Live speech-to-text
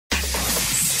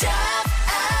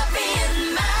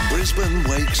Brisbane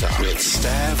wakes up with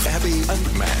Stav, Abby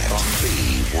and Matt on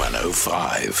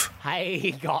B105.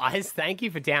 Hey guys, thank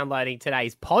you for downloading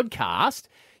today's podcast.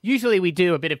 Usually we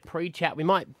do a bit of pre-chat. We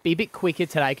might be a bit quicker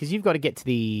today because you've got to get to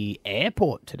the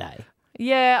airport today.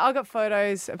 Yeah, I got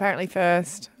photos apparently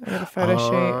first. I got a photo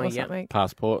shoot or something.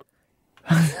 Passport.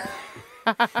 Do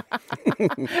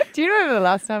you remember the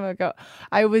last time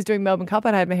I was doing Melbourne Cup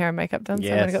and I had my hair and makeup done, so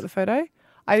when I got the photo,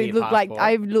 I look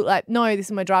like no, this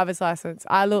is my driver's license.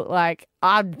 I look like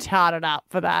I'm chartered up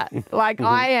for that. Like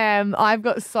I've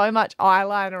got so much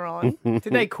eyeliner on.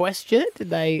 Did they question it?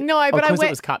 Did they? No, but because it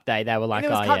was Cup Day. They were like,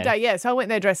 it was Cup Day, yeah. So I went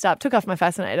there dressed up, took off my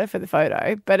fascinator for the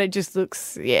photo, but it just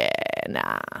looks,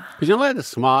 nah. Because you're not allowed to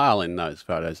smile in those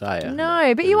photos, are you?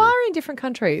 No, but you are in different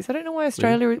countries. I don't know why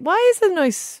Australia. Why is there no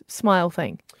smile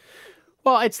thing?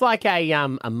 Well, it's like a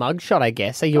mugshot, I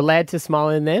guess. Are you allowed to smile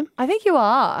in them? I think you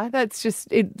are. That's just,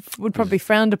 it would probably be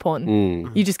frowned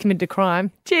upon. You just committed a crime.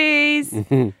 Cheese.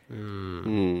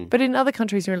 But in other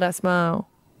countries, you're allowed to smile.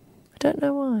 I don't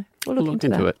know why. We'll look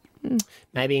into it.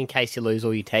 Maybe in case you lose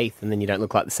all your teeth and then you don't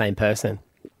look like the same person.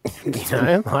 You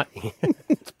know?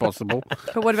 It's possible.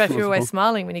 But what about if you're always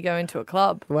smiling when you go into a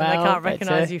club? Well, and they can't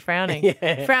recognise you frowning.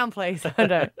 Yeah. Frown, please. I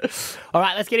don't. All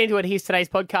right, let's get into it. Here's today's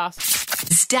podcast.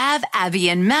 Stav, Abby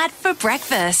and Matt for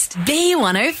breakfast.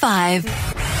 B105.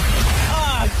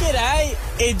 G'day,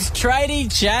 it's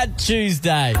Tradie Chat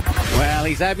Tuesday. Well,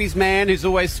 he's Abby's man who's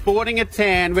always sporting a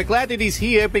tan. We're glad that he's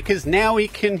here because now he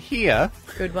can hear.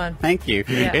 Good one. Thank you.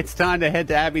 Yeah. It's time to head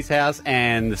to Abby's house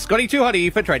and Scotty Too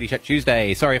Hotty for Tradie Chat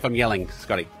Tuesday. Sorry if I'm yelling,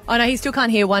 Scotty. Oh, no, he still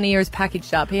can't hear. One ear is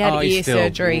packaged up. He had ear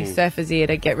surgery, surfer's ear,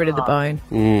 to get rid of the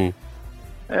bone.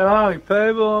 Hello,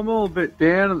 people. I'm all a bit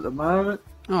down at the moment.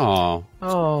 Oh.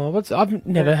 Oh, I've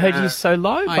never heard you so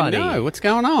low, buddy. I know. What's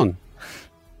going on?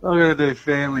 I'm going to do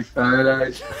family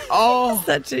photos. Oh.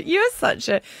 You're such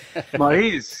a... My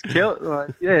ears killed. No.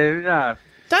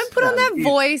 Don't put on that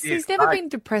voice. He's never been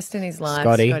depressed in his life.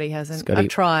 Scotty hasn't. Scotty. I've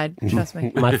tried. Trust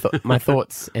me. My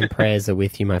thoughts and prayers are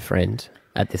with you, my friend,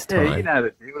 at this time. Yeah, you know the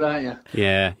deal, don't you?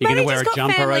 Yeah. You're going to wear a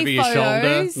jumper over your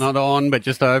shoulder. Not on, but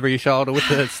just over your shoulder with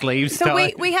the sleeves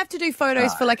tight. We have to do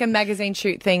photos for like a magazine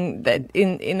shoot thing that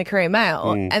in the Courier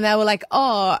Mail. And they were like,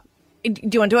 oh... do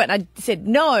you want to do it? And I said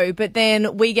no, but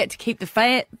then we get to keep the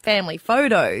family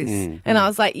photos. And I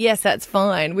was like, yes, that's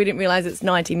fine. We didn't realise it's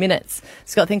 90 minutes.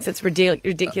 Scott thinks it's ridiculous.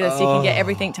 You can get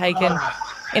everything taken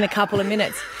in a couple of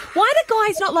minutes. Why do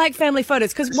guys not like family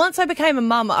photos? Because once I became a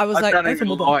mum, I was I don't even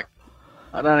like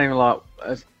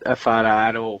a photo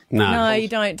at all. No, you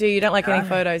don't do. You don't like any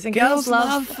photos. And girls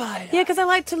love photos. Yeah, because I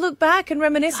like to look back and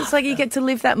reminisce. It's like you get to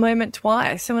live that moment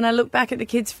twice. And when I look back at the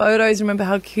kids' photos and remember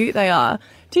how cute they are.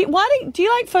 Do you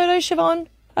like photos, Siobhan?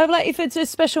 Like if it's a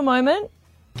special moment?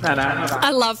 No.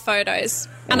 I love photos,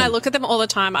 and I look at them all the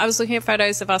time. I was looking at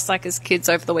photos of us like as kids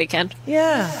over the weekend.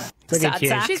 Yeah. Look at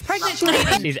you. She's pregnant. She's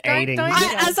eating. She's eating.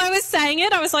 As I was saying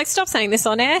it, I was like, stop saying this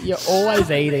on air. You're always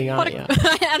eating, aren't you?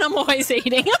 And I'm always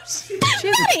eating.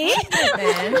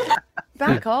 Man.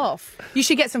 Back off. You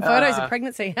should get some photos of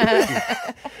pregnancy.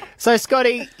 So,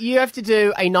 Scotty, you have to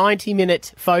do a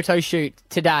 90-minute photo shoot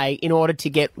today in order to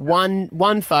get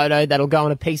one photo that'll go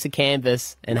on a piece of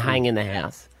canvas and hang in the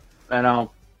house. And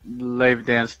I'll leave it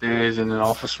downstairs in an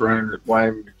office room that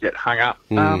won't get hung up.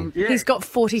 He's got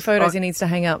 40 photos he needs to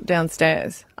hang up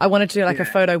downstairs. I wanted to do like a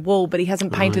photo wall, but he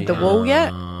hasn't painted the wall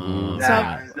yet.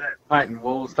 That painting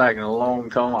wall's taking a long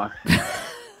time. You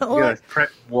got a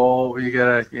prep wall, you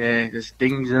got there's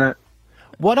dings in it.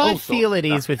 What I feel it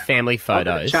is with family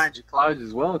photos. Change your clothes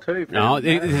as well too. No,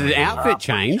 there's an outfit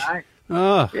change.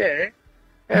 Oh. Yeah.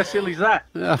 How silly is that?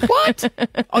 What?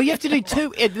 Oh, you have to do two.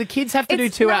 The kids have to do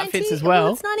two outfits as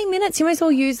well. It's 90 minutes. You might as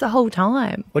well use the whole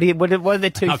time. What are the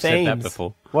two I've themes? said that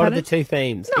before. What are the two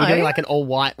themes? No. Are you doing like an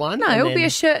all-white one? No, it'll be a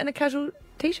shirt and a casual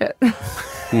T-shirt.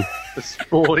 A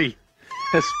sporty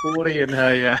and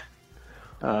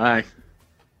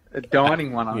a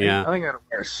dining one. I think I'm going to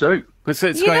wear a suit. Don't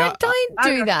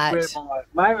do that.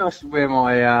 Maybe I should wear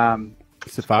my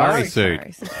safari suit.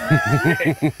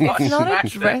 It's not a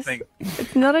dress.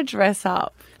 It's not a dress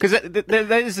up. Because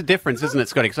there's a difference, isn't it,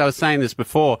 Scotty? Because I was saying this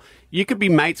before. You could be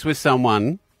mates with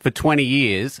someone for 20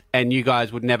 years and you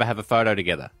guys would never have a photo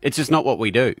together. It's just not what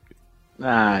we do.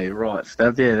 Nah, you're right,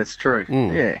 Stav. Yeah, that's true.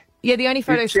 Yeah. Yeah, the only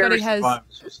photo Scotty has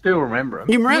still remember him.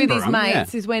 You remember with his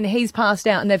mates is when he's passed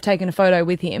out and they've taken a photo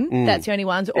with him. That's the only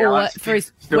ones. Or for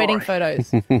his wedding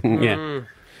photos. Yeah.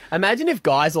 Imagine if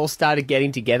guys all started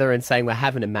getting together and saying we're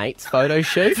having a mates photo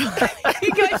shoot.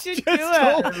 You guys should do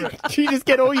it. You just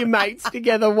get all your mates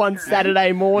together one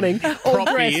Saturday morning, all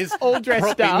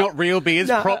dressed up. Not real beers,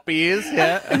 prop beers.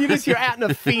 Yeah. And you're out in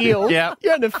a field. Yeah.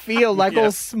 You're out in a field, like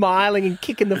all smiling and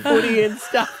kicking the footy and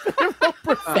stuff. All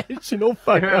professional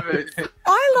photos.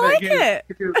 I like it.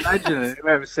 If you imagine it,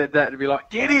 whoever said that, it'd be like,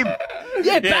 get him!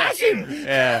 Yeah, bash him.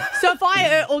 Yeah. So if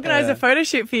I organise a photo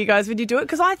shoot for you guys, would you do it?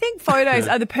 Because I think photos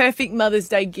are the perfect Mother's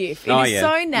Day gift. It is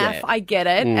so naff, I get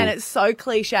it, and it's so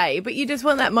cliche, but you just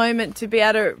want that moment to be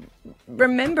able to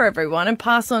remember everyone and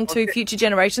pass on to future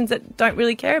generations that don't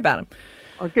really care about them.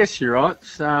 I guess you're right.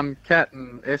 Kat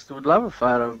and Esther would love a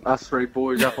photo of us three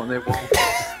boys up on their wall.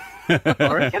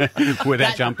 With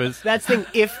our jumpers. That's the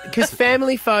thing, because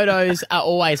family photos are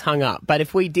always hung up. But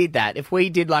if we did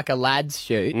like a lads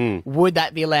shoot, would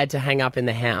that be allowed to hang up in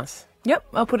the house? Yep,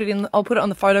 I'll put it on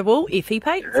the photo wall if he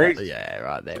pays. Yeah,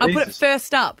 right there. I'll put it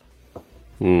first up.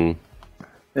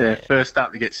 Yeah, first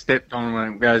up to get stepped on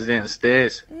when it goes down the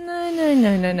stairs.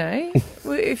 No.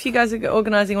 If you guys are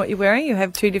organising what you're wearing, you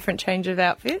have 2 different changes of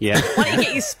outfits. Yeah. Why don't you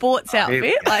get your sports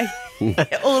outfit? Like,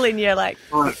 all in your, like...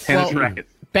 Tennis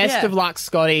rackets. Best of luck,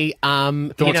 Scotty.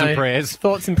 Thoughts and prayers.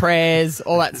 Thoughts and prayers,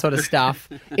 all that sort of stuff.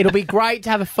 It'll be great to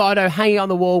have a photo hanging on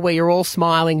the wall where you're all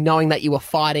smiling, knowing that you were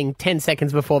fighting 10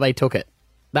 seconds before they took it.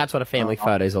 That's what a family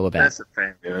photo is all about. That's a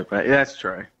family photo. That's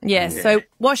true. Yeah, so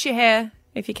wash your hair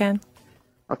if you can.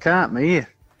 I can't, my ear.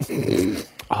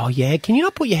 Oh, yeah. Can you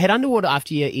not put your head underwater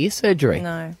after your ear surgery?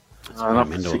 No.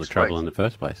 I'm into all the trouble in the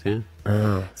first place, yeah.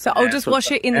 So I'll just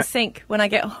wash it in the sink when I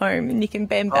get home and you can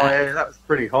bend Oh, back. yeah, that was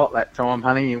pretty hot that time,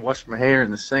 honey. You washed my hair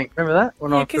in the sink. Remember that?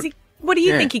 When Because what do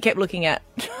you think he kept looking at?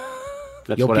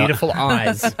 That's Your what beautiful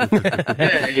eyes.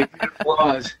 Yeah, your beautiful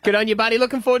eyes. Good on you, buddy.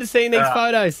 Looking forward to seeing these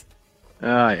photos.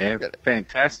 Oh, yeah,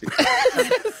 fantastic.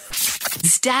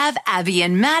 Stav, Abby,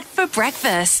 and Matt for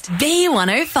breakfast.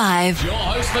 B105. Your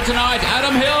host for tonight,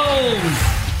 Adam Hills.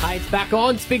 Hey, it's back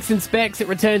on Spicks and Specks. It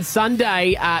returns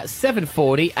Sunday at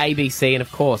 7:40 ABC, and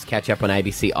of course, catch up on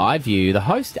ABC iView. The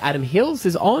host, Adam Hills,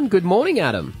 is on. Good morning,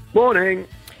 Adam. Morning.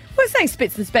 We're saying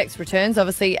Spits and Specks returns,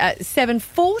 obviously, at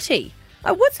 7:40.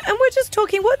 And we're just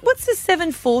talking, what's the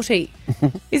 7:40?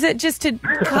 Is it just to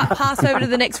pass over to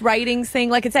the next ratings thing?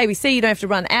 Like it's ABC, you don't have to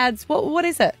run ads. What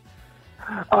is it?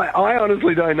 I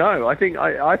honestly don't know. I think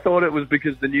I thought it was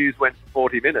because the news went for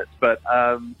 40 minutes, but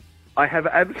I have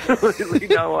absolutely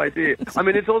no idea. I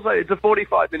mean, it's a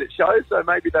 45-minute show, so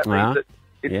maybe that means that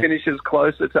it finishes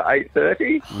closer to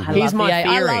 8:30. Here's my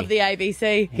theory. I love the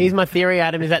ABC. Here's my theory,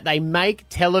 Adam, is that they make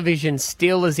television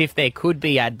still as if there could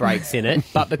be ad breaks in it,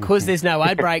 but because there's no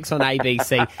ad breaks on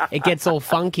ABC, it gets all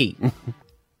funky.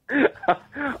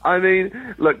 I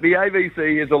mean, look, the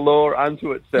ABC is a law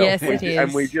unto itself. Yes, it is.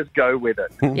 And we just go with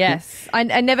it. Yes. I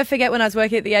never forget when I was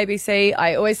working at the ABC,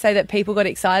 I always say that people got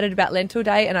excited about Lentil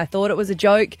Day and I thought it was a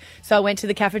joke. So I went to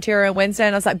the cafeteria on Wednesday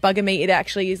and I was like, bugger me, it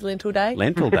actually is Lentil Day.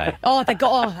 Lentil Day.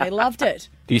 I loved it.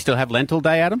 Do you still have Lentil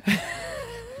Day, Adam?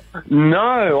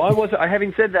 No, I wasn't.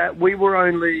 Having said that, we were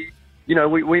only... You know,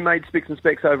 we made Spicks and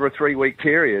Specks over a 3-week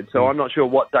period, so I'm not sure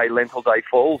what day Lentil Day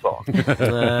falls on.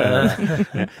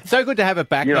 So good to have it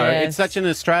back, though. Yes. It's such an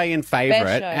Australian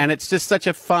favourite, and it's just such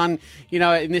a fun,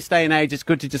 in this day and age, it's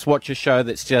good to just watch a show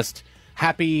that's just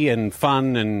happy and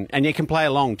fun, and you can play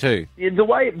along too. Yeah, the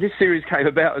way this series came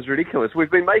about was ridiculous.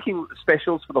 We've been making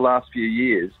specials for the last few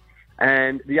years,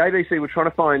 and the ABC were trying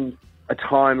to find a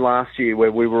time last year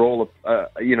where we were all,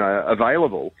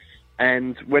 available.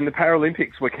 And when the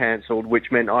Paralympics were cancelled,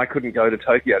 which meant I couldn't go to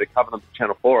Tokyo to cover them for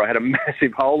Channel 4, I had a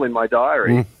massive hole in my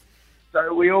diary.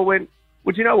 So we all went,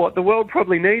 well, do you know what? The world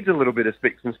probably needs a little bit of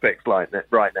Spicks and Specks like that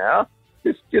right now.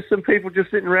 Just some people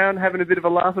just sitting around having a bit of a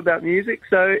laugh about music.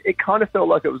 So it kind of felt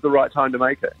like it was the right time to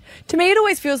make it. To me, it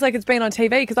always feels like it's been on TV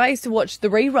because I used to watch the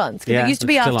reruns. Because it used to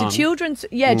be after children's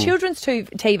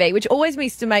TV, which always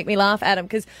used to make me laugh, Adam,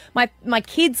 because my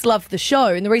kids loved the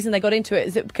show. And the reason they got into it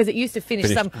is because it used to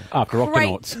finish some after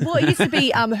Octonauts. Well, it used to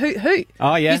be Hoot Hoot.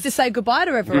 Oh, yeah. Used to say goodbye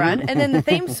to everyone. And then the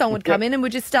theme song would come in and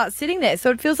would just start sitting there. So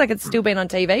it feels like it's still been on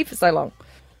TV for so long.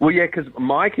 Well, yeah, because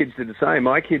my kids did the same.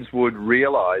 My kids would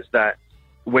realise that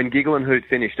when Giggle and Hoot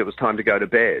finished, it was time to go to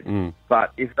bed.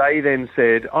 But if they then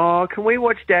said, oh, can we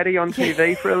watch Daddy on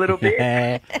TV for a little bit?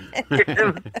 It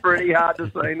was pretty hard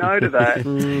to say no to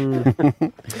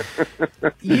that.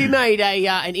 You made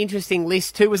an interesting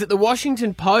list too. Was it the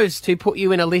Washington Post who put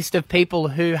you in a list of people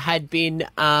who had been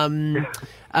offended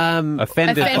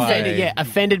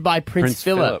by Prince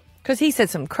Philip? Because he said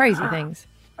some crazy things.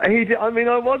 I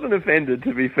wasn't offended,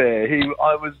 to be fair.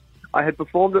 I had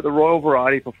performed at the Royal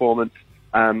Variety Performance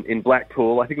in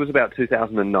Blackpool. I think it was about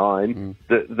 2009.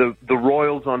 The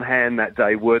royals on hand that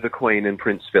day were the Queen and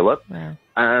Prince Philip. Wow.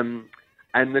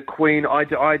 And the Queen,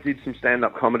 I did some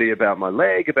stand-up comedy about my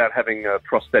leg, about having a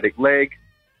prosthetic leg.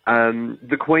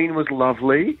 The Queen was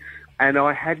lovely, and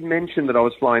I had mentioned that I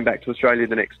was flying back to Australia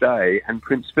the next day, and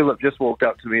Prince Philip just walked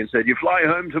up to me and said, "You fly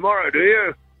home tomorrow, do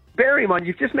you?" Bear in mind,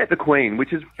 you've just met the Queen,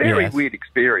 which is a very weird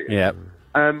experience. Yeah.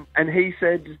 And he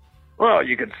said, "Well,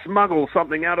 you could smuggle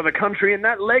something out of the country in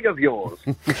that leg of yours.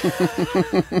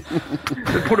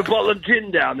 Put a bottle of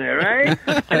gin down there, eh?"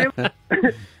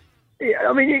 Yeah,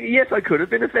 I mean, yes, I could have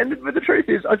been offended, but the truth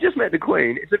is, I've just met the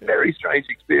Queen. It's a very strange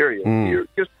experience.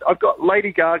 I've got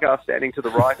Lady Gaga standing to the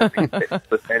right and Prince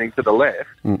standing to the left.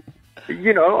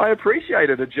 You know, I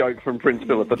appreciated a joke from Prince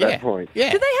Philip at that point. Do they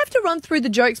have to run through the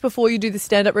jokes before you do the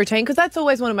stand-up routine? Because that's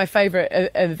always one of my favourite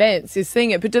events, is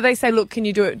seeing it. But do they say, look, can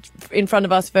you do it in front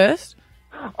of us first?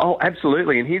 Oh,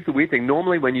 absolutely. And here's the weird thing.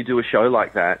 Normally when you do a show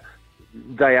like that,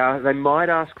 they might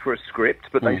ask for a script,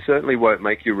 but they certainly won't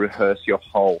make you rehearse your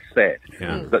whole set.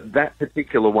 But that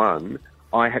particular one,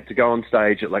 I had to go on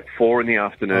stage at like 4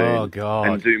 p.m.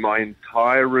 and do my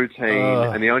entire routine,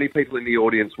 and the only people in the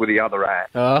audience were the other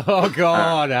act. Oh,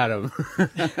 God, Adam.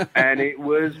 And it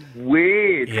was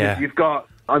weird, because you've got...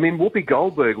 I mean, Whoopi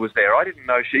Goldberg was there. I didn't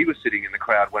know she was sitting in the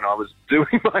crowd when I was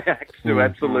doing my act to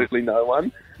absolutely no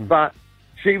one. But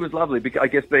she was lovely, because I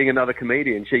guess being another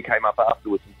comedian, she came up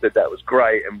afterwards and said that was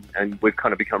great, and we've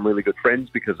kind of become really good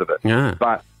friends because of it. Yeah.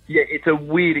 But yeah, it's a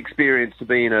weird experience to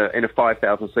be in a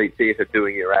 5,000-seat theatre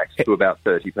doing your acts to about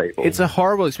 30 people. It's a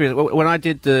horrible experience. When I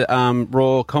did the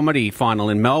Raw Comedy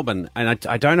final in Melbourne, and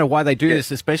I don't know why they do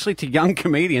this, especially to young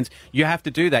comedians, you have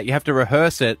to do that. You have to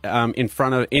rehearse it in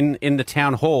front of in the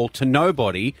town hall to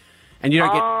nobody. And you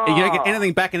don't get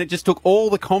anything back, and it just took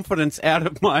all the confidence out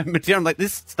of my material. I'm like,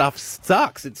 this stuff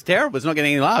sucks. It's terrible. It's not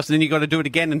getting any laughs. And then you got to do it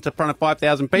again in front of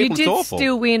 5,000 people. You did it's awful.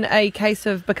 still win a case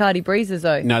of Bacardi Breezes,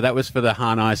 though. No, that was for the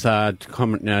Harnice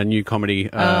new comedy.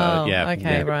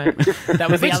 Okay, right.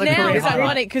 That was the Which other now career is highlight.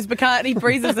 ironic because Bacardi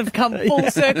Breezes have come full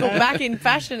circle back in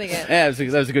fashion again. Yeah,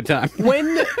 that was a good time.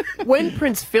 When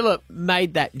Prince Philip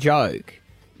made that joke,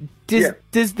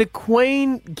 does the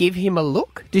Queen give him a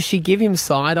look? Does she give him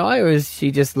side-eye, or does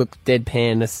she just look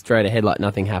deadpan straight ahead like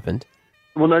nothing happened?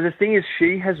 Well, no, the thing is,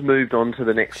 she has moved on to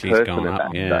the next person at that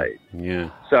stage. Yeah.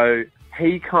 So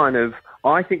he kind of...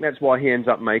 I think that's why he ends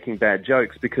up making bad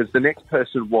jokes, because the next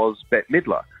person was Bette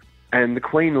Midler. And the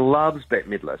Queen loves Bette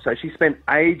Midler, so she spent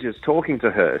ages talking to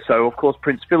her. So, of course,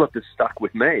 Prince Philip is stuck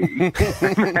with me.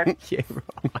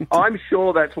 I'm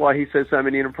sure that's why he says so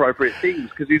many inappropriate things,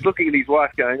 because he's looking at his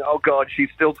wife going, "Oh, God, she's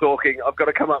still talking. I've got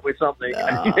to come up with something."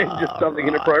 And then just something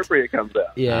inappropriate comes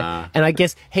out. Yeah. And I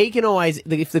guess he can always,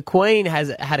 if the Queen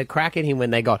has had a crack at him when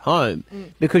they got home,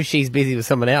 because she's busy with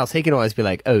someone else, he can always be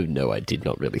like, "Oh, no, I did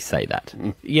not really say that."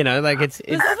 You know, like it's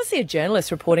There's obviously a journalist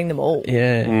reporting them all.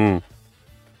 Yeah.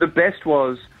 The best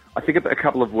was, I think a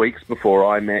couple of weeks before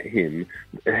I met him,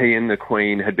 he and the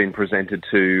Queen had been presented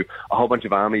to a whole bunch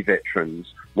of army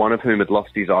veterans, one of whom had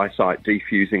lost his eyesight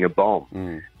defusing a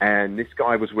bomb. And this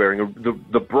guy was wearing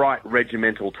the bright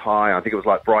regimental tie. I think it was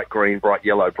like bright green, bright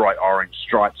yellow, bright orange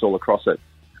stripes all across it.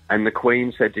 And the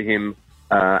Queen said to him,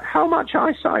 "How much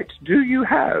eyesight do you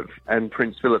have?" And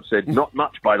Prince Philip said, "Not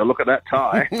much by the look of that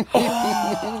tie."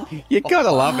 You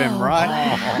gotta love him,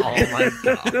 right?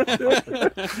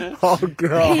 Oh,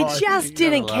 God. He just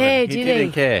didn't care, did he? He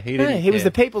didn't care. He didn't He care. was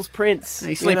the people's prince.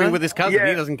 He's sleeping with his cousin.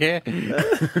 He doesn't care.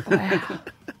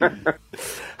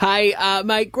 Hey,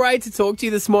 mate, great to talk to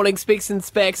you this morning. Spicks and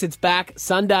Specks, it's back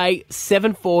Sunday,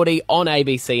 7:40 on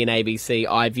ABC and ABC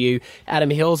iView. Adam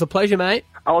Hills, a pleasure, mate.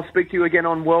 I'll speak to you again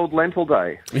on World Lentil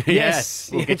Day. Yes.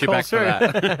 We'll get you Call back for through.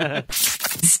 that.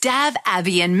 Stav,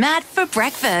 Abby and Matt for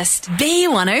breakfast.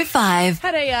 B105.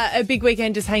 Had a big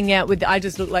weekend just hanging out with, I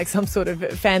just look like some sort of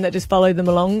fan that just followed them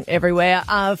along everywhere,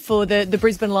 for the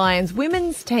Brisbane Lions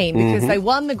women's team, because they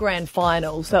won the grand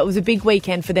final. So it was a big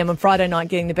weekend for them on Friday night,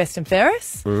 getting the best and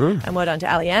fairest. And well done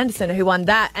to Ali Anderson, who won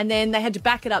that. And then they had to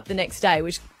back it up the next day,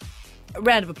 which, a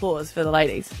round of applause for the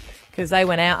ladies, because they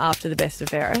went out after the best and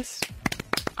fairest.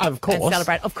 Of course. And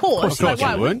celebrate. Of course. Of course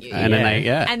Why you wouldn't would. you? And then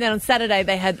And then on Saturday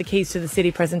they had the Keys to the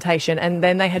City presentation, and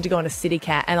then they had to go on a City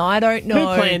Cat. And I don't know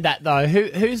Who planned that, though?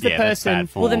 Who's the that's person? bad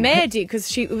form. Well, the mayor did, because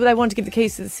they wanted to give the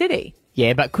keys to the city.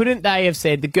 Yeah, but couldn't they have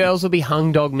said the girls will be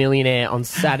hung dog millionaire on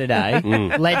Saturday?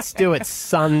 Let's do it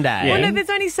Sunday. Well, no,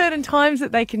 there's only certain times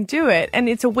that they can do it, and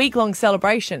it's a week-long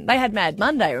celebration. They had Mad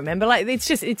Monday, remember? Like,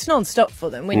 it's non-stop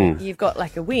for them when you've got,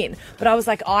 like, a win. But I was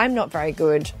like, I'm not very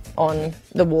good on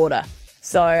the water,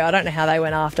 so I don't know how they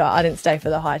went after. I didn't stay for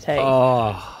the high tea.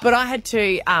 Oh. But I had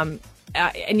to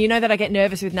and you know that I get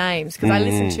nervous with names because I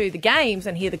listen to the games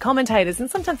and hear the commentators, and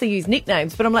sometimes they use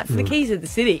nicknames, but I'm like, for the keys of the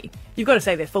city, you've got to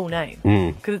say their full name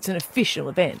because it's an official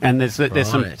event. And there's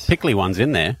some pickly ones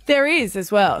in there. There is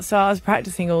as well. So I was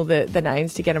practicing all the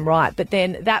names to get them right. But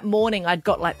then that morning I'd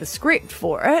got like the script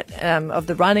for it, of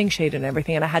the running sheet and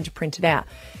everything, and I had to print it out.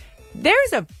 There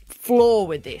is a flaw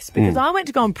with this because I went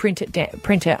to go and print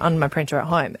it on my printer at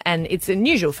home, and it's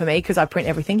unusual for me because I print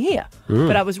everything here.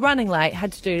 But I was running late,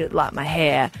 had to do like my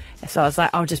hair, so I was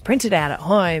like, I'll just print it out at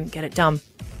home, get it done.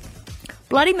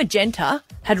 Bloody magenta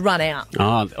had run out.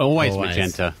 Oh, always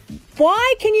magenta.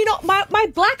 Why can you not?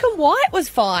 My black and white was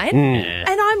fine,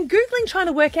 and I'm Googling trying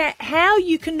to work out how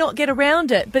you can not get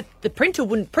around it, but the printer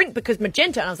wouldn't print because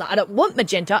magenta, and I was like, I don't want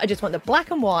magenta, I just want the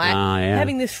black and white,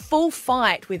 having this full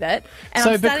fight with it, and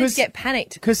I'm starting to get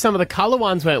panicked. Because some of the colour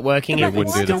ones weren't working, it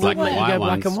wouldn't do the black and white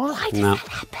ones. Why does that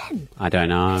happen? I don't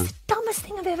know. It's the dumbest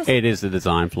thing I've ever seen. It is the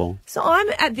design flaw. So I'm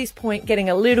at this point getting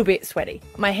a little bit sweaty.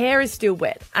 My hair is still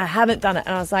wet. I haven't done it,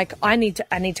 and I was like, I need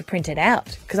to print it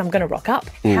out because I'm going to rock up.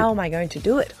 How am I going to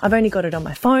do it? I've only got it on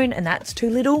my phone, and that's too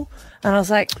little. And I was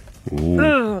like,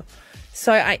 ugh.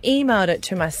 So I emailed it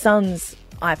to my son's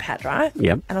iPad, right?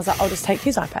 Yep. And I was like, I'll just take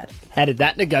his iPad. How did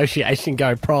that negotiation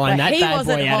go, prying that bad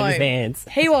boy out of his hands?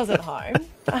 He wasn't home.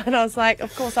 And I was like,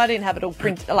 of course, I didn't have it all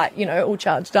printed, like, all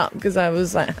charged up because I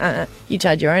was like, you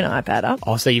charge your own iPad up.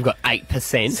 Oh, so you've got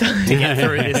 8% to get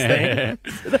through this thing.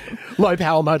 Low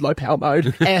power mode.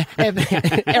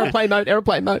 Airplane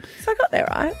mode. So I got there,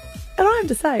 right? And I have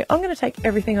to say, I'm going to take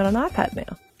everything on an iPad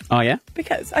now. Oh, yeah?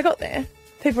 Because I got there.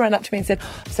 People ran up to me and said,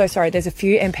 so sorry, there's a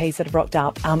few MPs that have rocked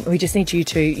up. We just need you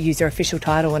to use your official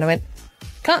title. And I went,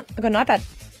 can't. I've got an iPad.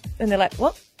 And they're like,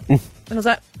 what? And I was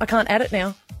like, I can't add it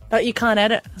now. Like, you can't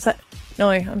add it. I was like, no,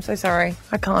 I'm so sorry.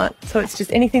 I can't. So it's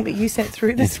just anything that you sent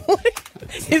through this morning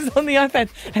is on the iPad.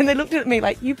 And they looked at me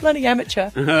like, you bloody amateur.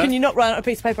 Can you not write on a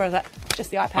piece of paper? I was like, just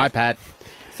the iPad.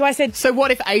 So I said... So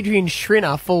what if Adrian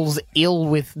Schrinner falls ill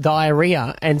with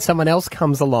diarrhea and someone else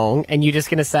comes along and you're just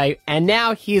going to say, and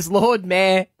now here's Lord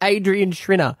Mayor Adrian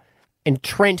Schrinner, and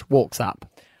Trent walks up?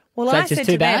 Well, I said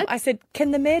to them, I said,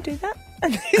 can the mayor do that?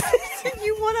 And they said,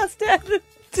 you want us to add it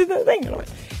to the thing? And I went,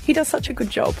 he does such a good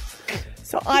job.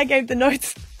 So I gave the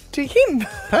notes to him.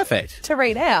 Perfect. To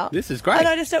read out. This is great. And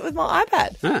I just did it with my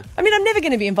iPad. Huh. I mean, I'm never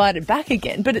going to be invited back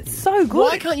again, but it's so good.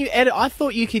 Why can't you edit? I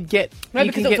thought you could get... No,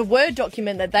 because it was a Word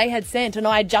document that they had sent, and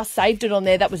I had just saved it on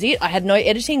there. That was it. I had no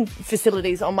editing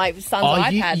facilities on my son's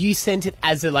iPad. You sent it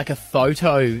as a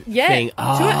photo thing. To it, and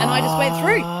I just went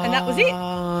through, and that was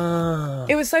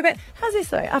it. It was so bad. How's this,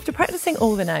 though? After practising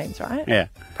all the names, right? Yeah.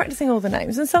 Practising all the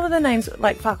names. And some of the names,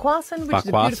 like Farquharson, which is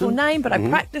a beautiful name, but I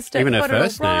practised it. Even her got it all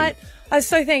first right. name. I was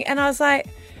so thinking, and I was like,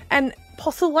 and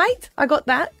Postlethwaite, I got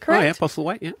that correct. Oh, yeah,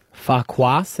 Postlethwaite, yeah.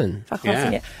 Farquharson.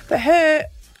 Yeah. But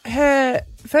her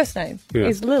first name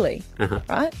is Lily,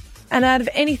 right? And out of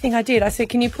anything I did, I said,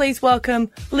 can you please welcome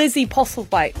Lizzie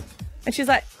Postlethwaite? And she's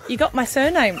like, you got my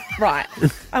surname right.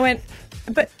 I went,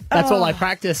 but... That's all I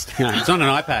practiced. No, it's on an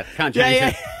iPad. Can't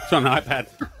change it. It's on an iPad.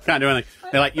 Can't do anything.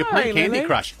 They're like, you're playing Candy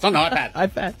Crush. It's on the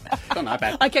iPad. It's on the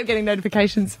iPad. I kept getting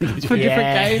notifications for different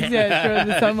games, for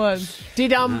the someones.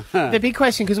 Did the big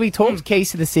question, because we talked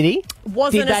Keys to the City.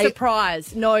 Wasn't a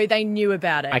surprise. No, they knew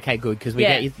about it. Okay, good, because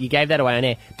you gave that away on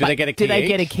air. Do they get a key Do they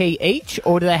get a key each,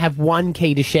 or do they have one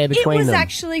key to share between them? It was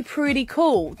actually pretty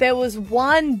cool. There was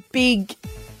one big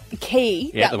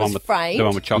key that was framed. The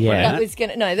one with chocolate. That was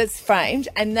that's framed,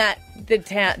 and that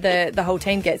the whole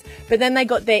team gets. But then they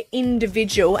got their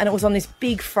individual, and it was on this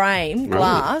big frame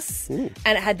glass, and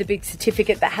it had the big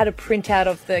certificate that had a printout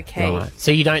of the key. Right.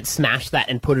 So you don't smash that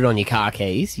and put it on your car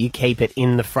keys. You keep it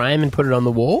in the frame and put it on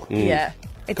the wall. Yeah,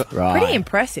 it's pretty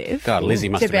impressive. God, Lizzie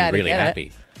must have been really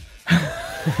happy.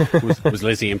 was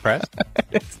Lizzie impressed?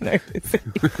 No, Lizzie.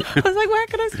 I was like, why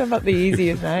can I stop up the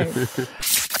easiest name?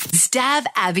 Stav,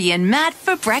 Abby and Matt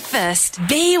for breakfast.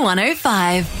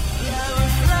 B105.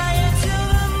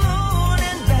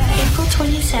 April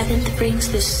 27th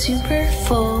brings the super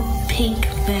full pink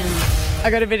moon. I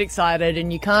got a bit excited,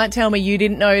 and you can't tell me you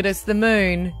didn't notice the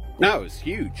moon. No, it's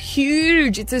huge.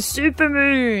 Huge. It's a super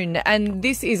moon, and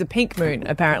this is a pink moon,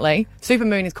 apparently. Super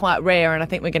moon is quite rare, and I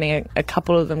think we're getting a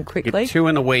couple of them quickly. 2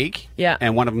 in a week,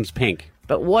 and one of them's pink.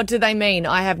 But what do they mean?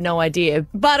 I have no idea.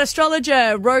 But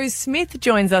astrologer Rose Smith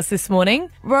joins us this morning.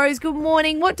 Rose, good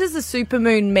morning. What does the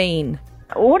supermoon mean?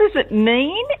 What does it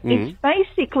mean? It's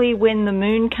basically when the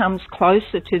moon comes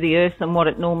closer to the Earth than what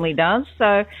it normally does.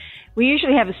 So we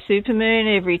usually have a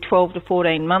supermoon every 12 to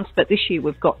 14 months, but this year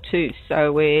we've got 2,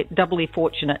 so we're doubly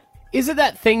fortunate. Is it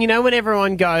that thing, when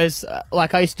everyone goes,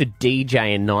 like I used to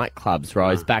DJ in nightclubs,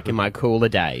 Rose, back in my cooler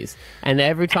days, and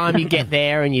every time you get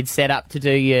there and you'd set up to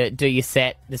do your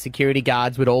set, the security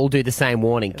guards would all do the same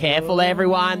warning. Careful,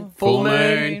 everyone, full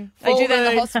moon. They do that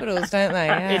in the hospitals, don't they?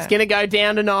 Yeah. It's going to go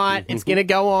down tonight. It's going to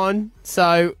go on.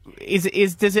 So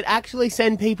does it actually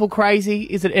send people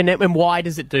crazy? And why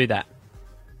does it do that?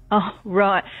 Oh,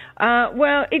 right.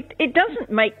 Well, it doesn't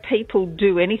make people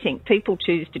do anything. People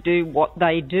choose to do what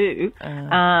they do.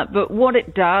 But what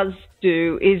it does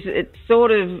do is it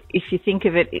sort of, if you think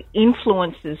of it, it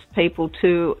influences people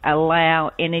to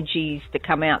allow energies to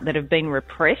come out that have been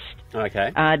repressed.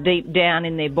 Okay. Deep down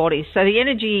in their bodies. So the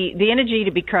energy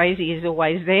to be crazy is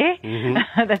always there.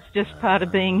 Mm-hmm. That's just part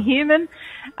of being human.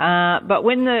 But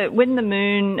when the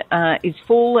moon is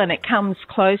full and it comes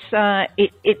closer,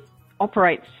 it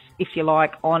operates, if you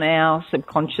like, on our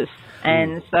subconscious,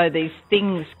 and so these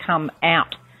things come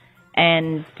out,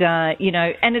 and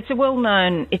and it's a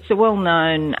well-known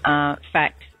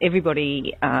fact.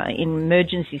 Everybody in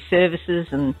emergency services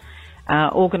and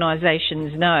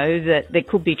organisations know that there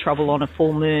could be trouble on a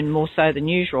full moon, more so than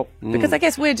usual. Because I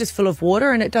guess we're just full of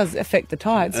water, and it does affect the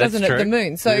tides, doesn't it? The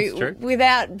moon. So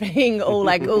without being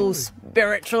all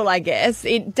spiritual, I guess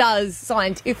it does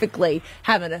scientifically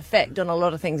have an effect on a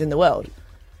lot of things in the world.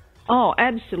 Oh,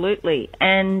 absolutely.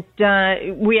 And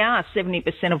we are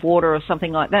 70% of water or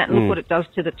something like that, and look what it does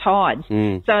to the tides.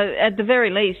 So at the very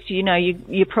least,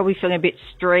 you're probably feeling a bit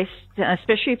stressed,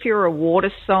 especially if you're a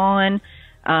water sign,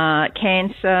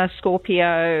 Cancer,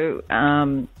 Scorpio,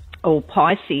 or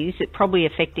Pisces. It's probably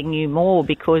affecting you more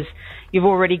because you've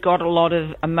already got a lot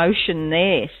of emotion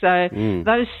there. So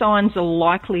those signs are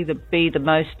likely to be the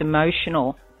most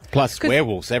emotional. Plus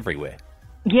werewolves everywhere.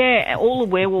 Yeah, all the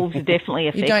werewolves are definitely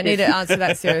affected. You don't need to answer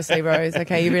that seriously, Rose.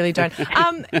 Okay, you really don't.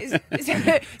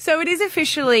 So it is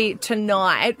officially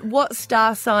tonight. What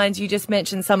star signs, you just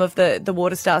mentioned some of the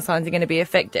water star signs are going to be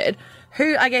affected.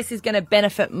 Who, I guess, is going to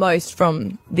benefit most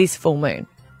from this full moon?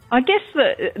 I guess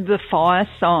the fire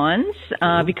signs,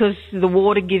 because the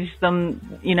water gives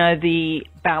them, the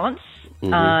balance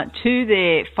to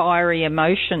their fiery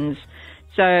emotions.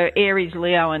 So Aries,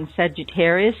 Leo and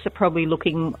Sagittarius are probably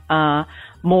looking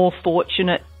more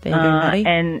fortunate. There you go, Maddie.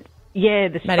 And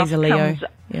the Maddie's stuff a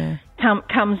Leo.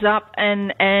 comes up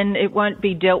and it won't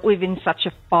be dealt with in such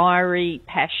a fiery,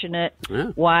 passionate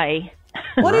way.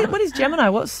 What is Gemini?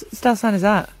 What star sign is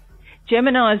that?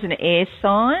 Gemini is an air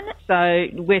sign, so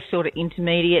we're sort of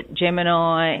intermediate.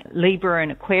 Gemini, Libra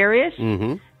and Aquarius.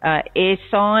 Air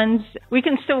signs. We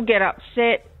can still get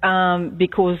upset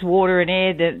because water and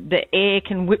air, the air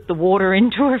can whip the water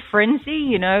into a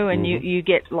frenzy, and you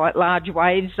get like large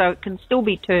waves, so it can still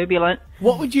be turbulent.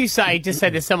 What would you say, just say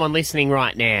there's someone listening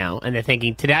right now and they're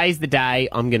thinking, today's the day,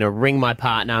 I'm going to ring my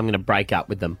partner, I'm going to break up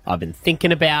with them. I've been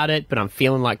thinking about it, but I'm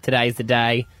feeling like today's the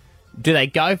day. Do they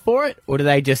go for it, or do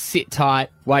they just sit tight,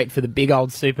 wait for the big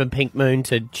old super pink moon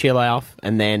to chill off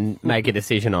and then make a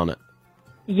decision on it?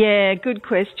 Yeah, good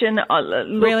question.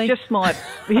 Look, really? Just my...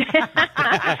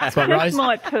 That's what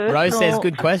Rose says,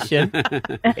 good question.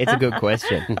 It's a good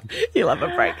question. You love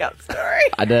a breakup story.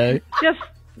 I do.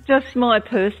 Just my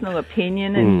personal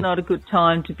opinion, it's not a good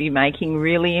time to be making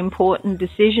really important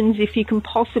decisions if you can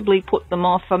possibly put them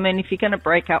off. I mean, if you're going to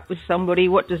break up with somebody,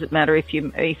 what does it matter if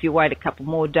you wait a couple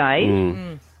more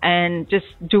days and just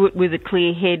do it with a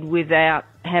clear head without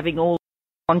having all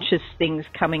conscious things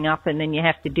coming up, and then you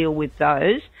have to deal with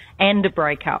those and a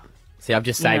breakup. See, I've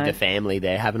just saved a family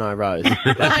there, haven't I, Rose? Only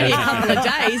a couple of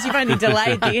days. You've only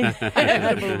delayed the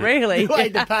inevitable, really.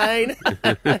 Delayed the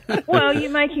pain. Well,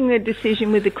 you're making the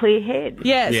decision with a clear head.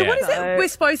 Yeah, so what is it we're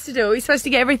supposed to do? Are we supposed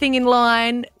to get everything in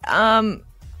line? Are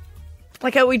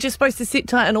we just supposed to sit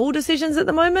tight on all decisions at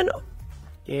the moment?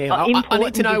 Yeah, I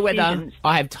need to know whether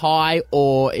I have Thai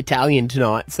or Italian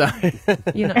tonight. So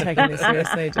you're not taking this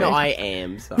seriously, do you? No, I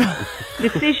am. So.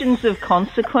 Decisions of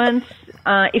consequence.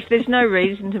 If there's no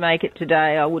reason to make it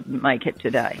today, I wouldn't make it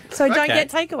today. So don't get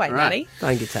takeaway, Maddie.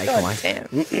 Don't get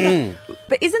takeaway.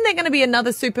 But isn't there going to be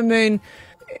another supermoon,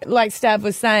 like Stav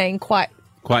was saying, quite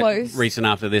close? Recent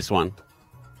after this one?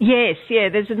 Yes,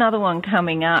 there's another one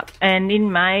coming up. And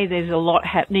in May, there's a lot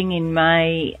happening in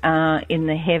May in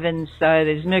the heavens. So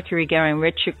there's Mercury going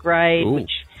retrograde,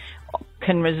 which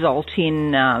can result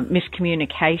in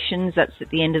miscommunications. That's at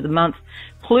the end of the month.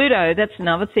 Pluto, that's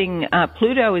another thing.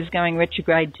 Pluto is going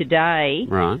retrograde today.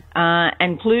 Right.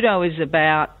 And Pluto is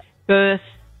about birth,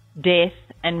 death,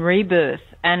 and rebirth.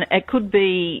 And it could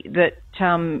be that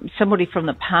somebody from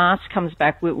the past comes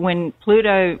back. When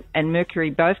Pluto and Mercury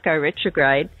both go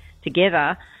retrograde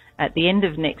together, at the end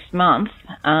of next month,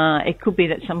 it could be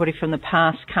that somebody from the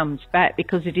past comes back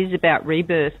because it is about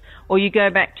rebirth. Or you go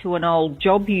back to an old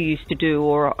job you used to do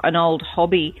or an old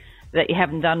hobby that you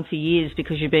haven't done for years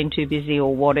because you've been too busy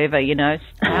or whatever, you know.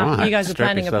 You guys are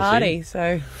planning a party,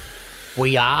 so...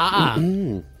 We are.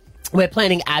 We're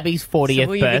planning Abby's 40th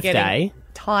will you be birthday. getting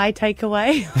Thai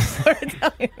takeaway?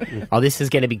 Oh, this is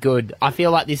going to be good. I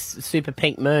feel like this super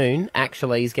pink moon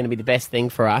actually is going to be the best thing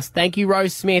for us. Thank you,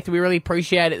 Rose Smith. We really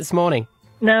appreciate it this morning.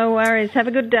 No worries. Have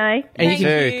a good day. And you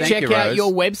Thank can check you, out Rose.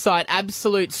 your website,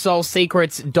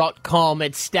 absolutesoulsecrets.com.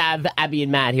 It's Stav, Abby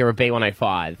and Matt here at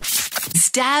B105.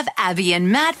 Stav, Abby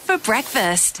and Matt for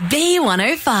breakfast.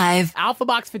 B105. Alpha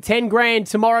Bucks for 10 grand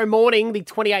tomorrow morning, the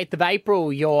 28th of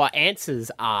April. Your answers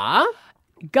are...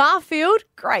 Garfield,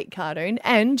 great cartoon,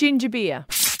 and ginger beer.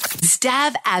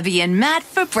 Stav, Abby and Matt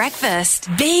for breakfast.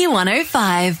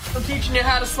 B105. I'm teaching you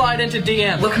how to slide into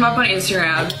DM. Look him up on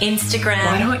Instagram.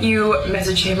 Why don't you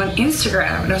message him on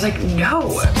Instagram? And I was like,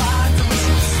 no.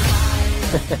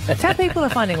 That's how people are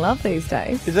finding love these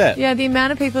days. Is it? Yeah, the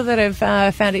amount of people that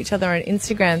have found each other on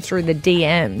Instagram through the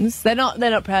DMs. They're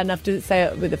not proud enough to say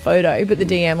it with a photo, but the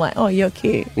DM like, oh, you're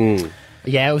cute.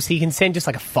 Yeah, so you can send just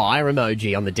like a fire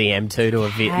emoji on the DM too to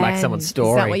like someone's story.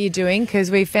 Is that what you're doing?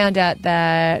 Because we found out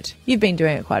that you've been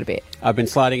doing it quite a bit. I've been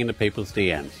sliding into people's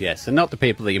DMs, yes, and not the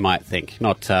people that you might think,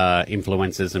 not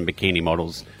influencers and bikini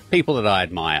models, people that I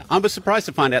admire. I was surprised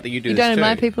to find out that you do You this don't too.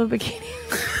 admire people in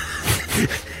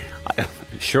bikinis?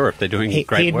 Sure, if they're doing He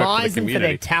great work for admires the them for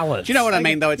community. their talents. Do you know what I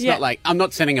mean, though? It's Yeah. not like... I'm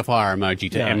not sending a fire emoji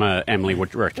to Emily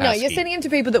Ratajski. No, you're sending them to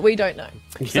people that we don't know.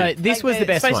 So this was the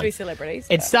best supposed one. to be celebrities.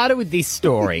 It started with this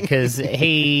story because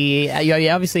he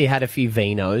obviously had a few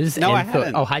vinos. No, and I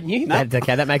hadn't. Oh, hadn't you? No. That's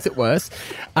okay, that makes it worse.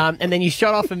 And then you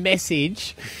shot off a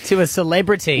message to a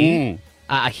celebrity,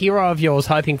 a hero of yours,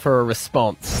 hoping for a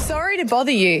response. Sorry to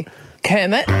bother you,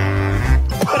 Kermit.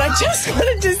 But I just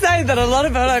wanted to say that a lot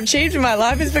of what I've achieved in my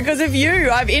life is because of you.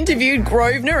 I've interviewed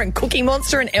Grosvenor and Cookie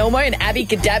Monster and Elmo and Abby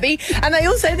Gadabby, and they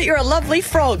all say that you're a lovely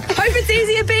frog. Hope it's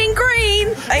easier being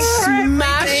green. Thanks for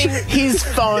Smash everything. his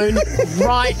phone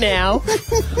right now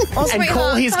Oh, and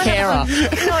call his carer.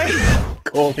 No.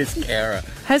 Call his carer.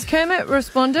 Has Kermit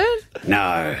responded?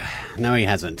 No, he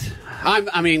hasn't.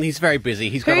 I mean, he's very busy.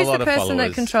 He's got a Who's lot the of person followers.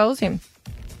 that controls him?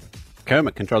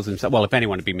 Kermit controls himself. Well, if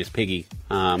anyone, it'd be Miss Piggy,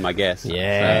 I guess.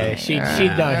 Yeah, she'd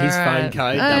know his phone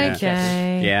code.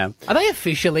 Okay. Yeah. Are they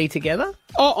officially together?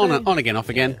 Oh, on again, off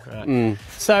again.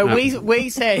 So we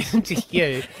said to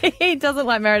you, He doesn't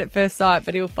like Married at First Sight,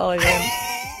 but he'll follow them.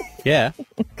 Yeah.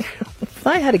 if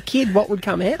they had a kid, what would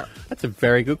come out? That's a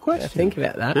very good question. Think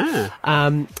about that.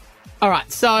 Ah. All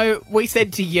right, so we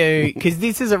said to you, because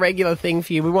this is a regular thing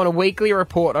for you, we want a weekly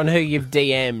report on who you've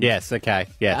DM'd. Yes, okay,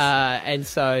 yes. And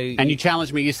so... And you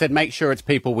challenged me, you said, make sure it's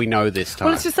people we know this time.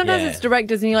 Well, it's just sometimes it's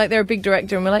directors, and you're like, they're a big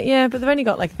director, and we're like, yeah, but they've only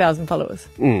got like 1,000 followers.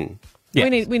 Yeah.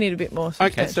 We need a bit more.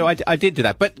 Okay, so I did do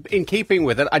that. But in keeping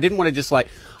with it, I didn't want to just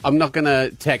I'm not going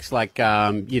to text the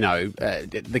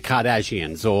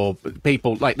Kardashians or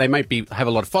people, they may have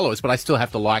a lot of followers, but I still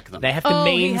have to like them. They have to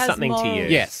mean something to you.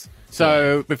 Yes.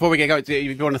 So before we get going, if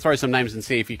you want to throw some names and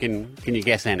see if you can you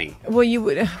guess any? Well, you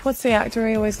would. What's the actor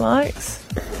he always likes?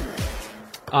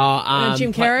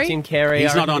 Jim Carrey? Jim Carrey.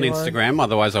 He's not on Instagram,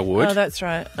 otherwise I would. Oh, that's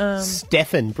right.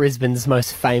 Stefan, Brisbane's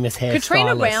most famous hairstylist.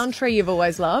 Katrina Roundtree, you've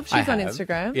always loved. She's on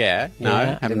Instagram. Yeah,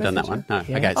 no, haven't done that one. No.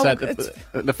 Yeah. Okay, Oh, so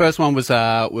the first one was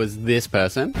this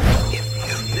person.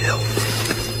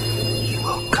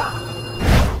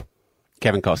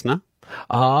 Kevin Costner.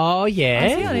 Oh, yeah.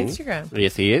 Is he on Instagram?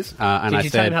 Yes, he is. And Did you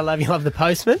tell him how you love the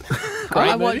Postman?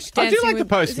 I watched I do Dancing like The with-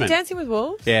 Postman. Is it Dancing with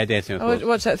Wolves? Yeah, Dancing with Wolves. I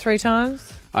watched that 3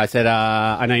 times. I said,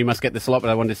 I know you must get this a lot, but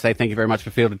I wanted to say thank you very much for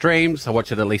Field of Dreams. I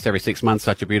watch it at least every 6 months.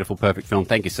 Such a beautiful, perfect film.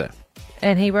 Thank you, sir.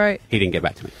 And he wrote... He didn't get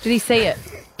back to me. Did he see it?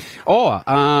 Oh,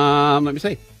 let me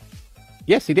see.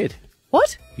 Yes, he did.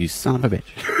 What? You son of a bitch.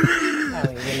 Oh, you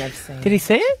wouldn't have seen it. Did he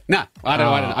see it? No, I don't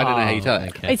know how you tell it.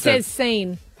 Okay. It says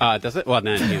scene. Does it? Well,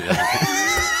 no, he doesn't.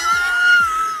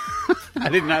 I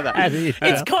didn't know that.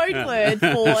 It's code word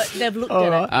for they've looked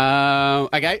at it.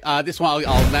 Okay, this one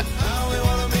I'll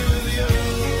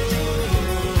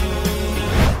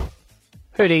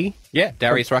Hootie. Yeah,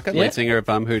 Darius Rucker, lead singer of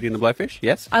Hootie and the Blowfish.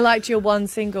 Yes. I liked your one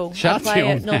single. Shut I play your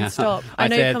it mouth. non-stop. I I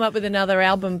know said- you've come up with another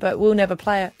album, but we'll never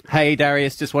play it. Hey,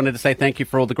 Darius, just wanted to say thank you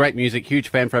for all the great music. Huge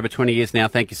fan for over 20 years now.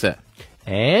 Thank you, sir.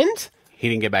 And? He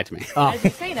didn't get back to me. Has he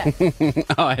seen it?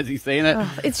 Oh, has he seen it?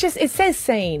 It's just, it says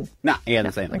scene. No, he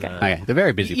hasn't seen it. Okay. They're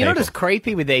very busy You're not people. as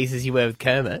creepy with these as you were with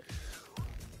Kermit.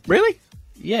 Really?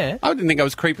 Yeah. I didn't think I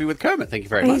was creepy with Kermit. Thank you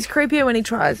very much. He's creepier when he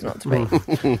tries not to be.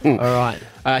 All right.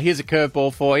 Here's a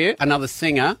curveball for you. Another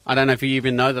singer. I don't know if you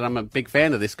even know that I'm a big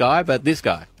fan of this guy, but this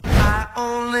guy. I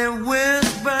only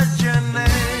whispered your name.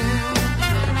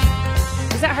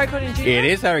 Is that Harry Connick Jr.? It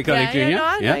is Harry Connick Jr. Yeah, no,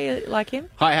 I know you like him.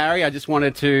 Hi, Harry. I just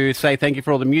wanted to say thank you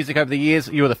for all the music over the years.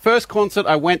 You were the first concert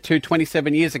I went to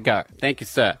 27 years ago. Thank you,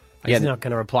 sir. He's not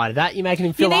going to reply to that. You're making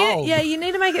him feel old. You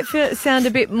need to make it sound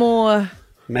a bit more...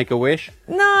 Make a wish?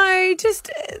 No,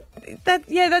 just...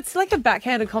 that's like a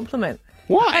backhanded compliment.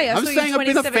 Why? Hey, I'm saying I've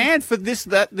been a fan for this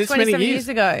many years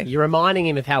ago. You're reminding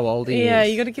him of how old he is. Yeah,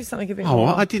 you got to give something a bit more. Oh,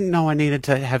 well, I didn't know I needed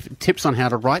to have tips on how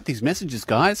to write these messages,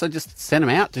 guys. I just sent them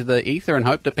out to the ether and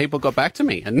hoped that people got back to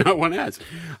me, and no one has.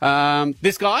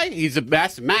 This guy, he's a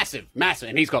massive,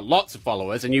 and he's got lots of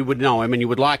followers, and you would know him and you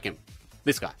would like him.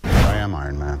 This guy. I am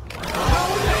Iron Man.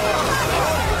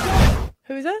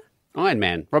 Who is that? Iron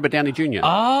Man, Robert Downey Jr.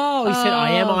 Oh, he said,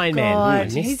 I am Iron Man. God. I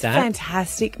missed He's that.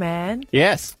 fantastic, man.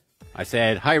 Yes. I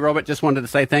said, hey, Robert, just wanted to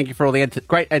say thank you for all the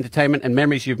great entertainment and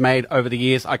memories you've made over the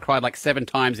years. I cried like 7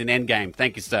 times in Endgame.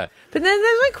 Thank you, sir. But then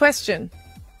there's no question.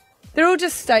 They're all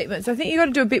just statements. I think you got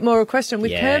to do a bit more of a question.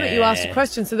 With Kermit, you asked a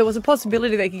question, so there was a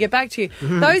possibility they could get back to you.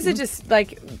 Those are just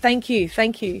like, thank you.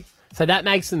 So that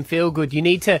makes them feel good. You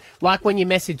need to, like when you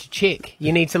message a chick,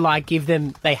 you need to like give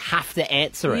them, they have to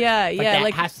answer it. Yeah,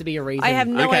 That has to be a reason. I have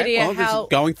no idea how...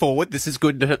 Going forward, this is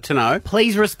good to know.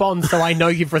 Please respond so I know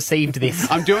you've received this.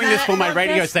 I'm doing this for my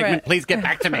radio desperate. segment. Please get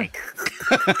back to me.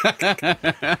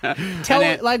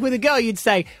 Like with a girl, you'd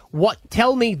say,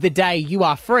 tell me the day you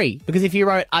are free. Because if you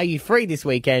wrote, are you free this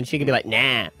weekend? She could be like,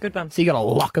 nah. Good bum. So you got to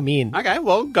lock them in. Okay,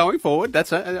 well, going forward,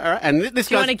 that's all right. And this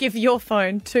Do you want to give your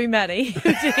phone to Maddie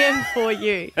to him for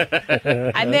you?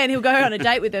 And then he'll go on a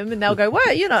date with them and they'll go,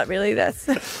 well, you're not really this.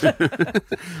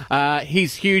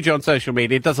 He's huge on social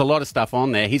media. Does a lot of stuff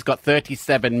on there. He's got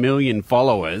 37 million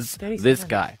followers. 37. This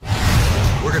guy.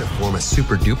 We're going to form a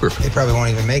super duper. They probably won't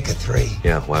even make it 3.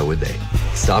 Yeah, why would they?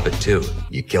 Stop it, too.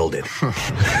 You killed it.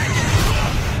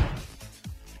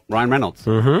 Ryan Reynolds.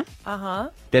 Uh-huh.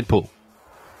 Deadpool.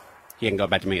 He hasn't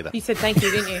got back to me either. You said thank you,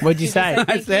 didn't you? What'd you say?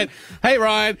 I said, hey,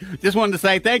 Ryan, just wanted to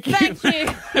say thank you. Thank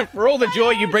you. For all the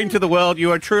joy you bring to the world.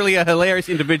 You are truly a hilarious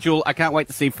individual. I can't wait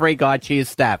to see Free Guy.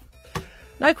 Cheers, Stav.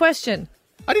 No question.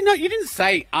 I didn't know. You didn't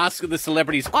say ask the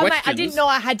celebrities Oh, questions. mate, I didn't know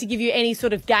I had to give you any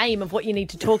sort of game of what you need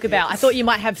to talk about. I thought you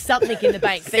might have something in the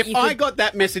bank. That If I got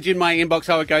that message in my inbox,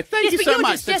 I would go, thank you so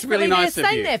much. That's really nice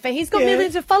of you. There for he's got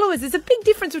millions of followers. There's a big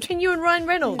difference between you and Ryan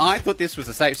Reynolds. I thought this was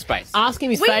a safe space. Ask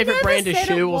him his We favourite never brand of said it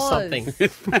shoe or was. something.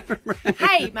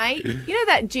 Hey, mate, you know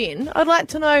that gin? I'd like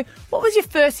to know, what was your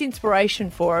first inspiration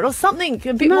for it? Or something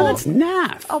a bit more... it's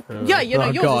naff. Oh, yeah, you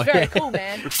know, yours God, is very yeah. cool,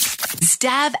 man.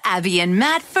 Stav, Abby and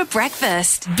Matt for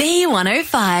breakfast.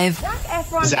 B105.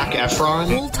 Zac Efron.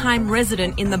 Full-time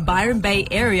resident in the Byron Bay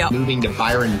area. Moving to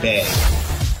Byron Bay.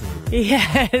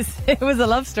 Yes, it was a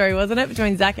love story, wasn't it,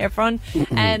 between Zac Efron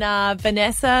and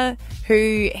Vanessa,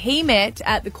 who he met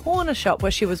at the corner shop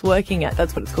where she was working at.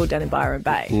 That's what it's called down in Byron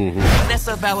Bay.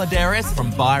 Vanessa Valadares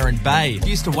from Byron Bay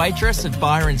used to waitress at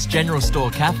Byron's General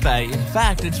Store Cafe. In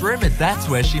fact, it's rumoured that's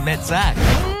where she met Zac.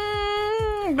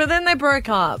 But then they broke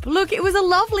up. Look, it was a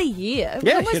lovely year. It was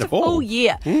Yeah, almost she had a a ball. full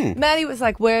year. Maddie was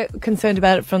like, we're concerned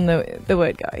about it from the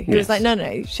word go. He was like,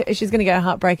 no, she's going to go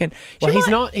heartbreaking. Well, he's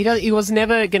not. He was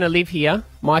never going to live here.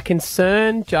 My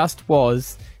concern just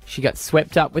was she got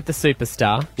swept up with the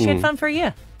superstar. She had fun for a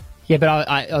year. Yeah, but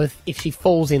I, if she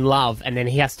falls in love and then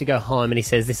he has to go home and he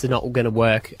says this is not going to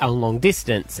work on long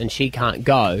distance and she can't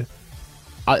go,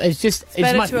 it's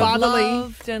Better my to have fatherly.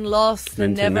 loved and lost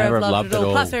than Than to never have never loved have at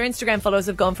all. loved Plus, her Instagram followers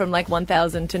have gone from like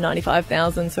 1,000 to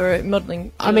 95,000. So her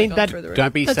modelling. I mean, gone through the roof.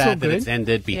 Don't be That's all sad that good. it's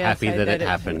ended. Be Yeah, happy say that that it it-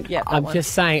 happened. yeah. I'm one.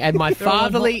 just saying, and my They're all on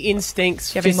fatherly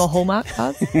instincts Do you have any just, more Hallmark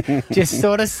cards? just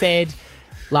sort of said,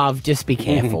 love, just be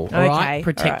careful, all right? Okay,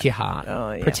 Protect all right. your heart.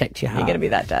 Oh, yeah. Protect your heart. You're going to be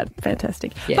that dad.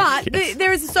 Fantastic. Yes. But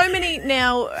there is so many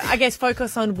now, I guess,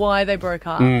 focus on why they broke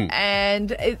up.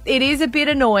 And it is a bit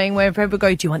annoying when people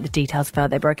go, do you want the details of how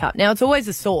they broke up? Now, it's always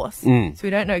a source. So we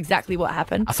don't know exactly what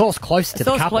happened. A source close to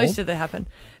the couple. Close to the happen.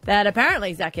 That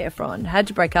apparently Zac Efron had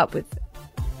to break up with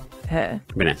her.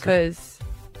 Vanessa. Because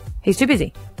he's too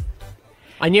busy.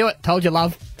 I knew it. Told you,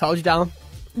 love. Told you, darling.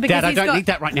 Dad, I don't need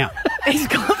that right now. He's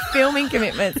got filming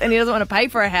commitments and he doesn't want to pay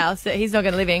for a house that he's not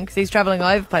going to live in because he's travelling all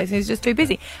over the place and he's just too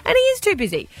busy. And he is too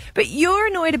busy. But you're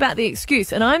annoyed about the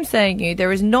excuse. And I'm saying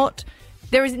there is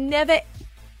never,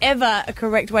 ever a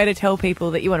correct way to tell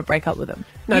people that you want to break up with them.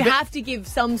 No, you but- have to give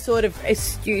some sort of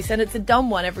excuse and it's a dumb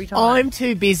one every time. I'm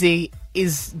too busy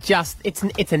is just it's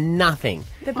a nothing.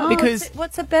 Because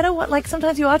what's a better one? Like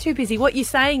sometimes you are too busy. What you're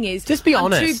saying is just be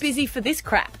honest. I'm too busy for this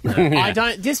crap. I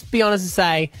don't. Just be honest and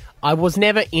say I was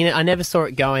never in it. I never saw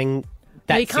it going.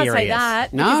 No, you can't say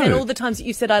that. No. Because then all the times that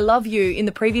you said I love you in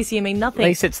the previous year mean nothing. At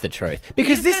least it's the truth.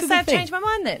 Because You're this just is gonna the say thing. I've changed my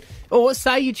mind then. Or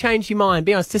say you change your mind.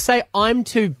 Be honest. To say I'm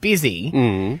too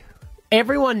busy.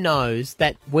 Everyone knows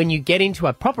that when you get into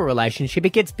a proper relationship, it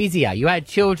gets busier. You add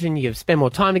children, you spend more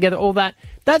time together, all that.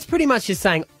 That's pretty much just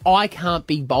saying, I can't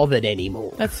be bothered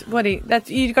anymore. That's what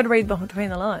you've got to read between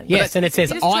the lines. Yes, and it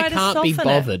says, You just try I to can't be soften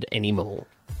it. bothered anymore.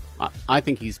 I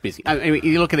think he's busy. I mean,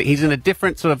 you look at it, he's in a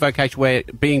different sort of vocation where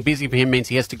being busy for him means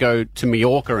he has to go to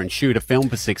Mallorca and shoot a film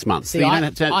for 6 months. See, So you don't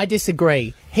have to- I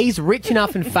disagree. He's rich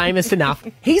enough and famous enough.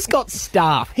 He's got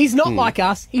staff. He's not like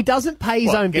us. He doesn't pay his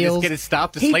What, own bills. Get his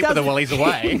staff to He sleep with her doesn't- while he's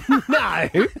away.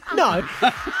 No.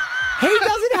 He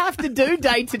doesn't have to do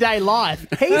day-to-day life.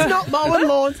 He's not mowing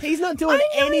lawns. He's not doing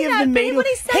any of the meetings. what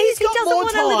he's saying is he got doesn't more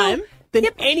want a little- time than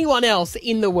anyone else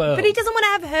in the world. But he doesn't want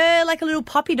to have her like a little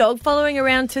puppy dog following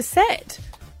around to set.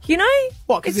 You know?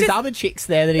 What, because It's there's just- other chicks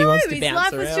there that he wants to his bounce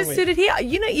life around was just with. suited here.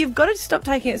 You know, you've got to stop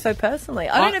taking it so personally.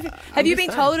 I don't know if have you just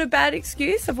been saying. told a bad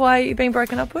excuse of why you've been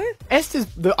broken up with? Esther's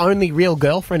the only real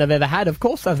girlfriend I've ever had. Of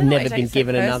course I've don't know why never you been take it so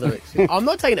given another excuse. I'm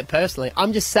not taking it personally.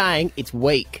 I'm just saying it's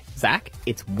weak, Zach.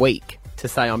 It's weak to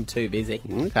say I'm too busy.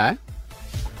 Okay.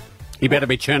 You better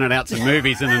be churning out some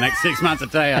movies in the next 6 months, I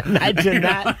tell you. Imagine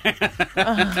that.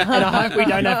 And I hope we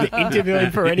don't have to interview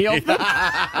him for any of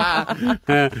them.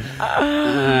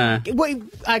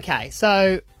 Okay,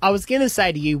 so I was going to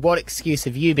say to you, what excuse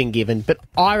have you been given? But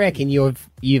I reckon you've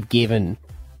given.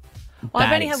 Well, I've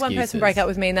bad only had one person excuses. break up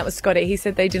with me, and that was Scotty. He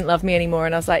said they didn't love me anymore,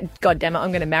 and I was like, God damn it, I'm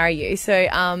going to marry you. So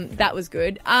that was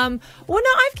good. Well, no,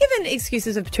 I've given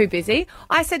excuses of too busy.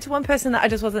 I said to one person that I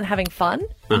just wasn't having fun.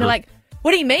 And they're like,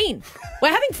 what do you mean?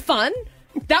 We're having fun.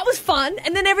 That was fun.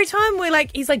 And then every time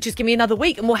he's like, just give me another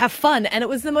week and we'll have fun. And it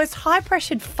was the most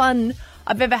high-pressured fun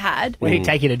I've ever had. When you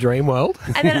take you to Dream World.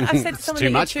 And then I said to someone, too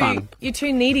that much fun. You're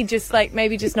too needy, just like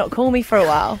maybe just not call me for a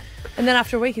while. And then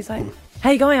after a week, he's like, how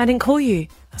you going? I didn't call you.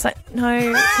 I was like, no.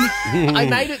 I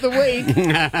made it the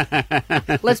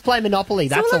week. Let's play Monopoly.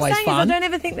 So That's all I'm always saying fun. is I don't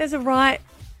ever think there's a right...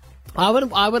 I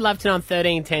would love to know on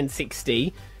 13, 10,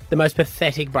 60 the most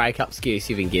pathetic breakup excuse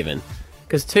you've been given.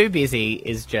 Because too busy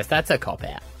is just, that's a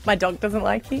cop-out. My dog doesn't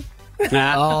like you.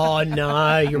 Oh,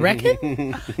 no. You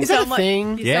reckon? Is that a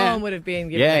thing? Someone would have been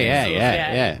given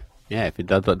Yeah. If the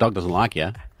dog doesn't like you,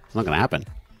 it's not going to happen.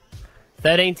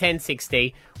 13, 10,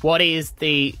 60. What is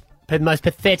the most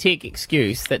pathetic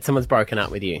excuse that someone's broken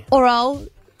up with you? Or I'll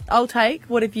take,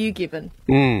 what have you given?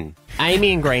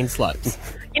 Amy in Greenslopes.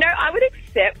 You know, I would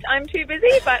accept I'm too busy,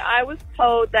 but I was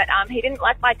told that he didn't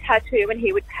like my tattoo and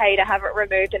he would pay to have it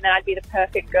removed and then I'd be the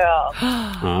perfect girl.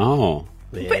 Oh.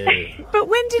 But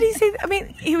when did he see... I mean,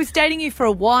 he was dating you for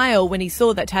a while when he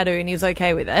saw that tattoo and he was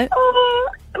okay with it.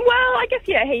 Well, I guess,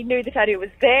 yeah, he knew the tattoo was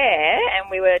there and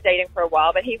we were dating for a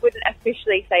while, but he wouldn't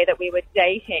officially say that we were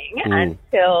dating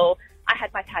until I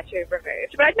had my tattoo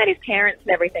removed. But I'd met his parents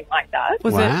and everything like that.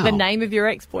 Was it the name of your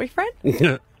ex-boyfriend?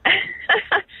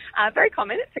 Very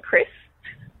common. It's a Chris.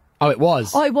 Oh, it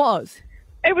was? Oh, it was?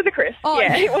 It was a Chris. Oh,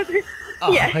 yeah, it was.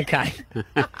 Oh, yeah. okay.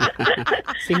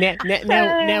 See,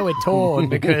 now we're torn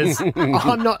because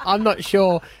I'm not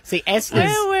sure. See, Esther's...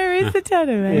 Where is the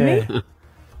tattoo, Amy?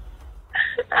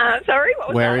 Yeah. Sorry, what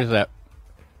was Where that? is that?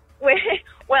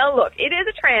 Well, look, it is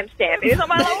a tramp stamp. It is on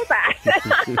my lower back. So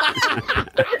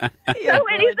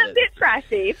it is a bit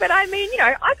trashy, but I mean,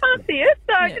 I can't see it,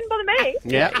 so it didn't bother me.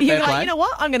 Yeah, You're like, you know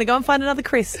what? I'm going to go and find another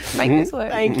Chris. Make this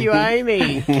work. Thank you,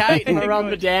 Amy. Kate, we're on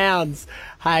the Downs.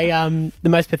 Hey, the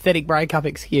most pathetic breakup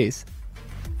excuse.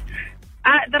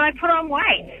 That I put on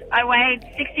weight. I weighed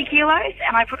 60 kilos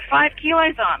and I put 5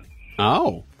 kilos on.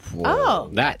 Oh. Oh.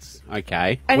 That's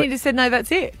okay. And he just said, no,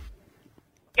 that's it.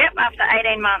 Yep, after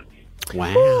 18 months.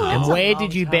 Wow. And where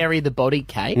did you bury the body,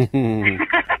 Kate?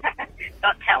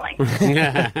 Not telling.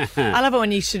 I love it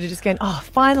when you should have just gone, oh,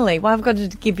 finally. Well, I've got to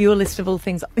give you a list of all the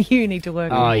things you need to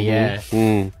work on. Oh, yeah.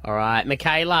 All right.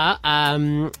 Michaela,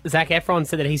 Zac Efron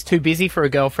said that he's too busy for a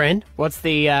girlfriend. What's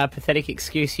the pathetic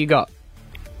excuse you got?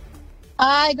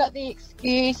 I got the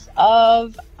excuse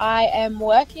of I am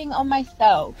working on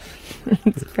myself.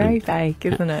 It's very fake,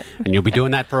 isn't it? And you'll be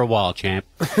doing that for a while, champ.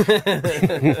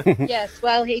 Yes,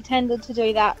 well, he tended to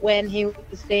do that when he was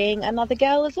seeing another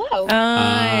girl as well. Oh,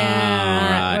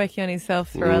 yeah. right. Working on himself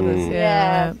for others,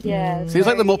 yeah. Yeah. Seems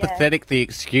like the more pathetic the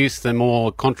excuse, the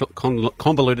more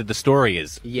convoluted the story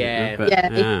is. Yeah. But,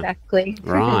 exactly.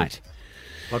 Right.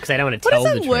 Well, because I don't want to What tell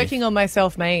does the that truth. working on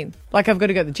myself mean? Like, I've got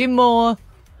to go to the gym more?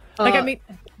 Like, I mean...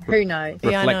 Who knows?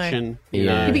 Yeah, I know. reflection.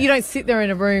 Yeah, but you don't sit there in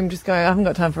a room just going, I haven't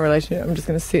got time for a relationship. I'm just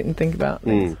going to sit and think about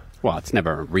things. Well, it's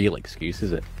never a real excuse,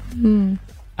 is it?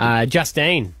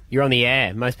 Justine, you're on the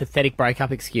air. Most pathetic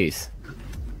breakup excuse.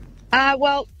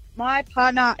 Well, my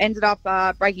partner ended up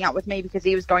breaking up with me because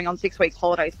he was going on 6 weeks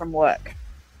holidays from work.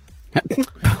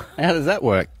 How does that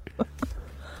work?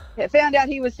 I found out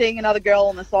he was seeing another girl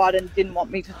on the side and didn't want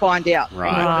me to find out.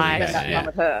 Right. Spend that time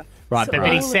with her. Right,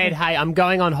 but he said, hey, I'm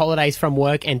going on holidays from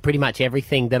work and pretty much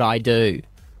everything that I do.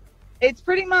 It's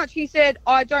pretty much, he said,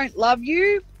 I don't love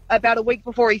you, about a week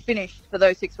before he finished for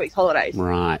those 6 weeks holidays.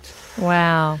 Right.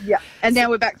 Wow. Yeah. And now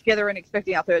we're back together and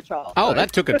expecting our third child. Oh,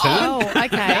 that took a turn. Oh,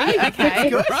 okay.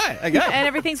 Good. Right, okay. And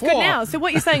everything's good now. So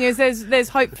what you're saying is there's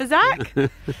hope for Zach?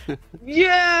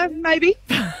 Yeah, maybe.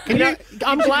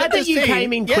 I'm glad that you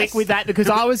came in quick with that because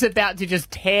I was about to just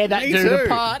tear that Me dude too.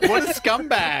 apart. What a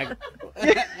scumbag.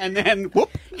 And then, whoop.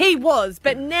 He was,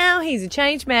 but now he's a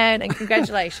changed man, and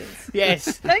congratulations.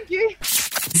 Yes. Thank you.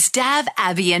 Stav,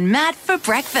 Abby and Matt for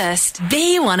breakfast.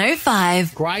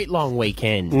 B105. Great long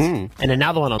weekend. And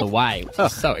another one on the way, which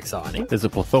is so exciting. There's a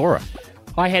plethora.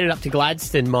 I headed up to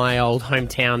Gladstone, my old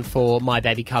hometown, for my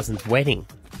baby cousin's wedding.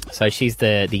 So she's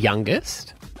the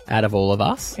youngest out of all of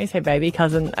us. You say baby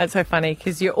cousin. That's so funny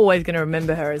because you're always going to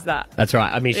remember her as that. That's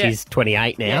right. I mean, she's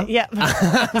 28 now. Yeah.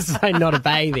 So not a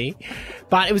baby.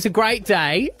 But it was a great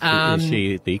day. Is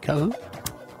she the cousin?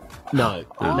 No.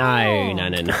 Oh. No.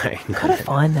 Gotta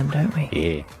find them, don't we?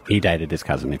 Yeah. He dated his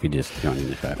cousin if you just joining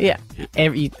the show. Yeah.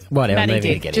 Whatever. Maddie maybe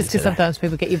did. get Just into because sometimes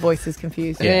people get your voices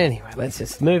confused. that. Anyway, let's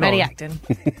just move Maddie on. Acton.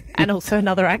 And also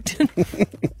another Acton.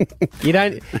 You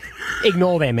don't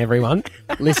ignore them, everyone.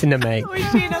 Listen to me.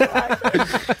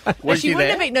 Was she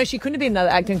there? She couldn't have been another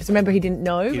Acton because remember he didn't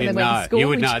know. You and didn't they went know. to school You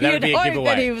would and know. she That would be a hoped giveaway.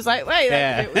 that he was like, wait,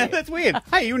 that's a bit weird. That's weird.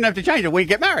 Hey, you wouldn't have to change it. We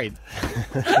get married.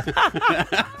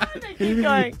 Keep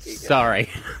going. Sorry.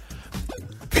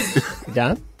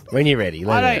 Done? When you're ready.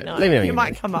 I don't know. Let me know. You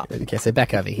might come up. Okay, so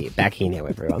back over here. Back here now,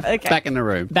 everyone. Okay. Back in the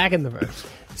room. Back in the room.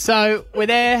 So we're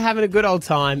there having a good old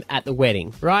time at the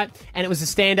wedding, right? And it was a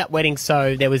stand-up wedding,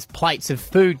 so there was plates of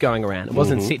food going around. It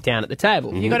wasn't sit down at the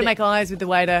table. You got to make eyes with the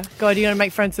waiter. God, you got to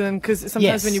make friends with them because sometimes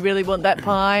Yes. when you really want that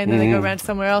pie and then they go around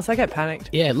somewhere else, I get panicked.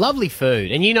 Yeah, lovely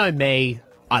food. And you know me,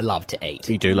 I love to eat.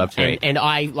 You do love to eat. And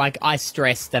I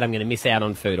stress that I'm going to miss out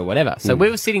on food or whatever. So we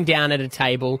were sitting down at a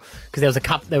table because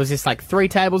there was just like 3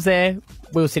 tables there.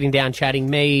 We were sitting down chatting,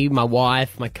 me, my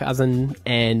wife, my cousin,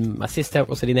 and my sister were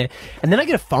all sitting there. And then I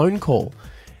get a phone call.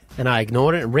 And I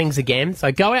ignored it. It rings again. So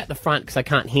I go out the front because I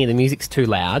can't hear. The music's too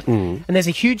loud. And there's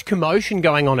a huge commotion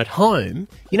going on at home.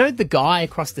 You know the guy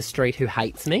across the street who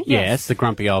hates me? Yes, the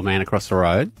grumpy old man across the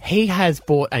road. He has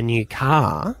bought a new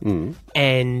car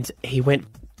and he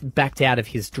backed out of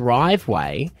his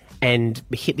driveway and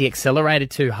hit the accelerator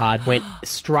too hard, went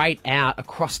straight out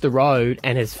across the road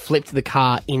and has flipped the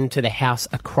car into the house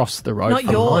across the road. Not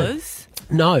from yours?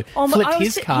 Home. No, flipped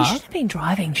his He car. should have been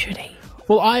driving, should he?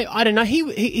 Well, I don't know.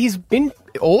 He's been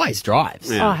always drives.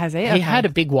 Yeah. Oh, has he? He Okay. had a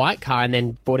big white car and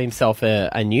then bought himself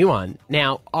a new one.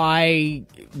 Now, I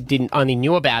only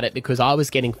knew about it because I was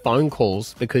getting phone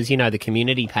calls because, you know, the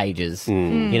community pages,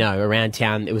 you know, around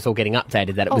town, it was all getting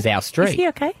updated that it was our street. Is he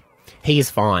okay? He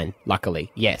is fine,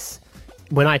 luckily, yes.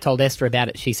 When I told Esther about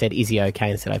it, she said, "Is he okay?"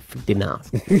 And I said, "I didn't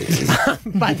ask."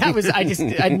 But that was, I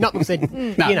not said,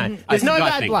 you know, there's no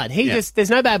bad blood. There's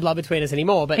no bad blood between us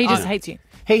anymore. But He just hates you.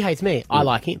 He hates me. I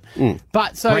like him.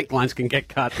 But so Brake lines can get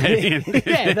cut.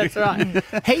 yeah, that's right.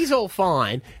 He's all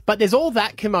fine, but there's all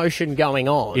that commotion going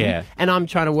on. Yeah. And I'm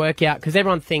trying to work out, because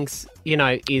everyone thinks, you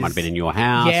know, Might have been in your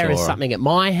house. yeah, or... is something at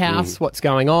my house? What's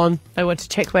going on? I want to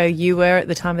check where you were at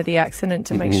the time of the accident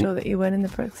to make sure that you weren't in the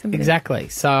proximity. Exactly.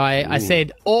 So I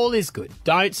said, all is good.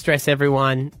 Don't stress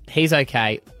everyone. He's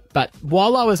okay. But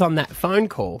while I was on that phone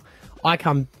call, I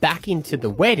come back into the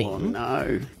wedding. Oh,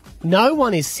 no. No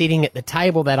one is sitting at the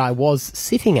table that I was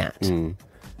sitting at. And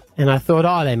I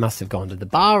thought, they must have gone to the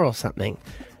bar or something.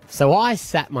 So I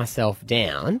sat myself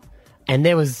down and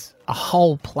there was a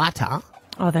whole platter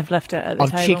Oh, they've left it at the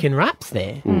of table. chicken wraps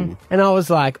there. And I was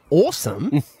like,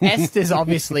 awesome. Esther's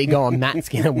obviously gone, Matt's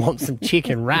going to want some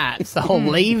chicken wraps. So I'll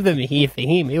leave them here for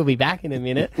him. He'll be back in a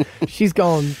minute. She's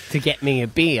gone to get me a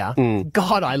beer.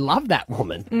 God, I love that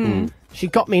woman. She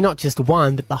got me not just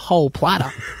one, but the whole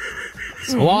platter.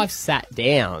 So I've sat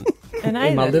down in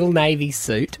my little navy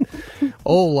suit,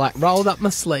 all like rolled up my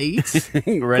sleeves,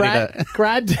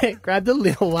 grabbed a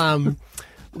little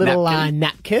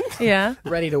napkin, Yeah.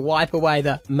 ready to wipe away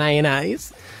the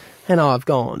mayonnaise, and I've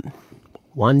gone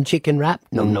 1 chicken wrap,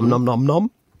 nom nom nom nom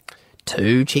nom,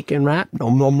 2 chicken wrap,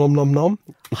 nom nom nom nom nom.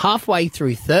 Halfway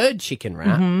through 3rd chicken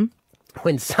wrap,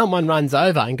 when someone runs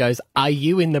over and goes, "Are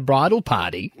you in the bridal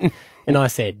party?" And I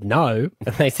said, "No."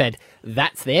 And they said,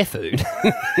 "That's their food."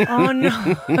 Oh,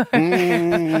 no.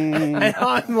 And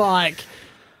I'm like,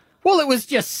 well, it was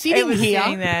just sitting here.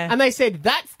 sitting there. And they said,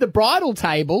 "That's the bridal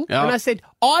table." Yeah. And I said,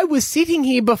 "I was sitting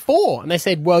here before." And they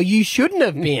said, "Well, you shouldn't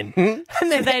have been." And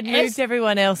So they'd moved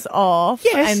everyone else off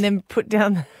Yes. and then put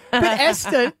down... But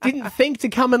Esther didn't think to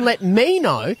come and let me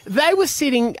know. They were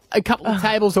sitting a couple of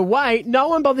tables away. No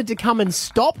one bothered to come and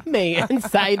stop me and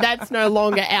say, "That's no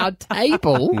longer our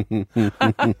table."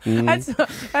 That's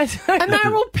And they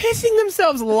were all pissing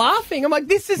themselves laughing. I'm like,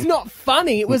 this is not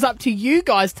funny. It was up to you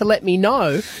guys to let me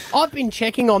know. I've been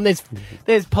checking on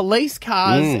there's police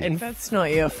cars and That's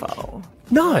not your fault.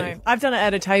 No. I've done it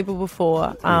at a table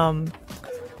before, and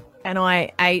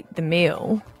I ate the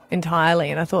meal entirely,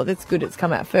 and I thought, that's good, it's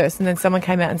come out first. And then someone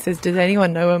came out and says, "Does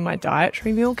anyone know when my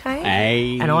dietary meal came?"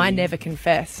 Hey. And I never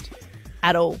confessed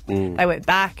at all. They went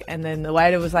back, and then the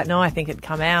waiter was like, "No, I think it'd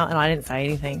come out," and I didn't say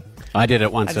anything. I did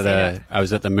it once I just ate it. I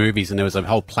was at the movies and there was a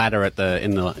whole platter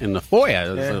in the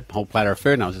foyer. There was a whole platter of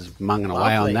food and I was just munging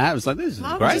away on that. It was like, this is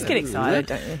great. Just get excited,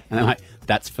 don't you? And I'm like,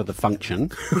 that's for the function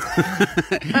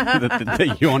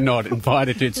that you're not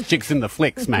invited to. It's Chicks in the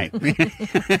Flicks, mate.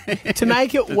 To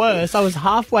make it worse, I was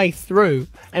halfway through,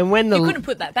 and when You couldn't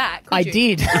put that back, could I you?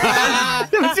 did.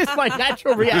 It was just my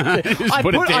natural reaction. Just I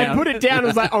put it down. put it down. I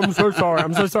was like, "I'm so sorry.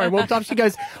 I'm so sorry." Walked up. She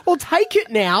goes, "Well, take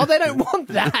it now. They don't want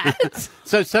that."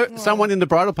 So someone in the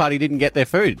bridal party didn't get their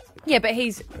food. Yeah, but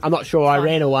he's... I'm not sure. I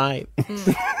ran away.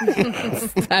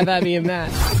 Have Abby and Matt.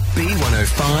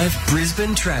 B105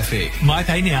 Brisbane traffic. My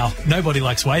pay now. Nobody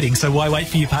likes waiting, so why wait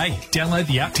for your pay? Download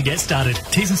the app to get started.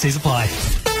 T's and C's apply.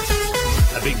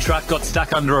 A big truck got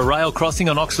stuck under a rail crossing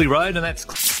on Oxley Road, and that's...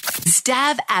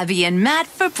 Stav, Abby and Matt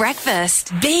for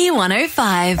breakfast.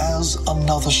 B105. As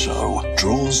another show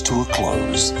draws to a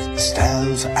close,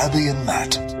 Stav, Abby and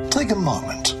Matt take a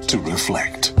moment to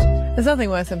reflect. There's nothing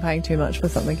worse than paying too much for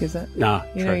something, is it? No.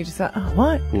 You know, you just like, oh,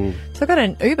 what? So I got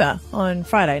an Uber on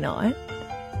Friday night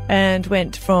and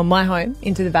went from my home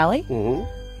into the valley.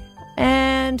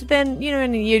 And then, you know,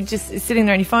 and you're just sitting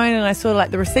there on your phone and I saw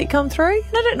like the receipt come through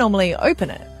and I don't normally open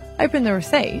it. Open the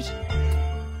receipt.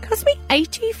 Cost me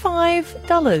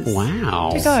 $85. Wow.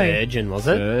 To go. Surgeon, was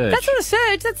it? That's not a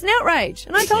surge, that's an outrage.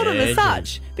 And I told him as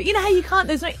such. But you know how you can't,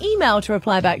 there's no email to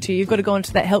reply back to. You've got to go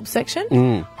into that help section.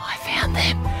 I found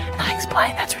them. And I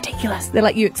explained, that's ridiculous. They're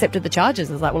like, you accepted the charges.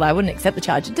 I was like, well, I wouldn't accept the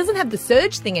charge. It doesn't have the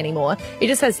surge thing anymore. It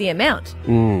just has the amount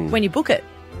when you book it.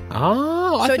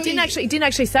 Oh, So it didn't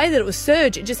actually say that it was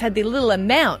surge. It just had the little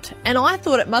amount. And I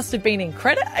thought it must have been in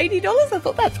credit, $80. I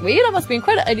thought, that's weird. I must be in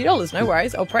credit, $80. No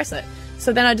worries. I'll press it.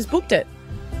 So then I just booked it.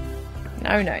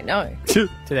 No. Did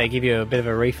they give you a bit of a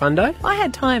refundo? I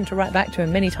had time to write back to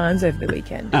him many times over the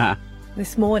weekend.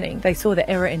 This morning, they saw the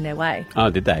error in their way. Oh,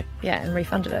 did they? Yeah, and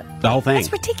refunded it. The whole thing?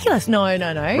 That's ridiculous. No.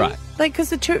 Right. Like, because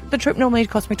the trip normally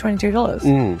cost me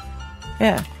 $22.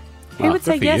 Yeah. Who Well, would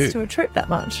say good for yes you. to a trip that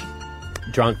much?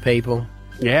 Drunk people.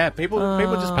 Yeah, people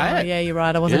just pay it. Yeah, you're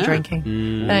right. I wasn't drinking.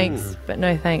 Thanks, but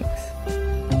no thanks.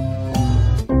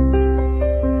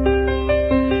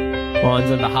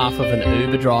 Mine's on behalf of an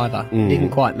Uber driver.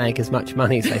 Didn't quite make as much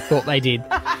money as they thought they did.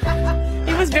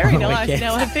 It was very Oh, nice. yes.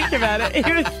 Now I think about it. It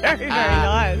was very, very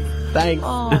nice. Thanks.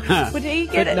 Oh, would he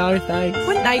get But it? no, thanks.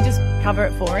 Wouldn't they just cover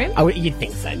it for him? Oh, you'd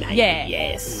think so, mate. Yeah.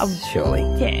 Yes. Surely.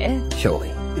 Yeah.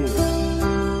 Surely.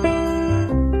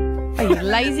 Are you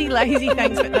lazy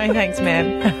thanks, but no thanks,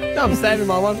 man. I'm saving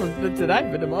my one from today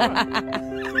for tomorrow.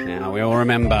 Now, we all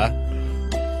remember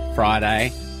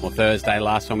Friday or Thursday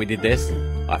last time we did this.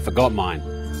 I forgot mine.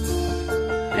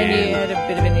 And you had a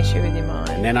bit of an issue with your mind.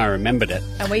 And then I remembered it.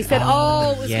 And we said, it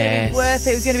was going to be worth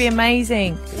it. It was going to be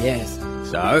amazing. Yes.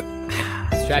 So,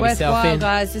 strap yourself Worthwhile, in.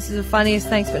 guys. This is the funniest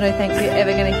thanks, but no thanks you're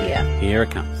ever going to hear. here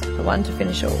it comes. The one to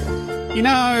finish all. You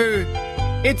know,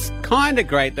 it's kind of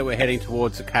great that we're heading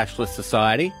towards a cashless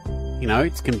society. You know,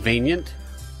 it's convenient.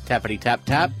 Tappity tap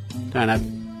tap. Don't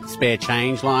have spare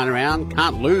change lying around.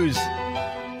 Can't lose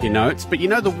your notes. But you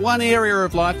know the one area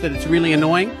of life that it's really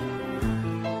annoying?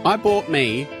 I bought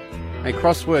me a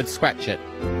crossword scratch it.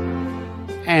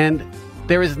 And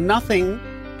there is nothing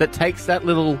that takes that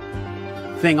little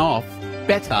thing off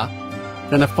better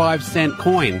than a 5-cent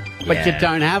coin. But you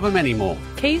don't have them anymore.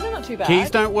 Keys are not too bad. Keys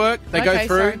don't work. They go Okay,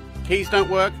 through. sorry. Keys don't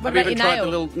work. What I've about even your tried nail?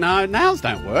 the little... No, nails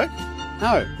don't work.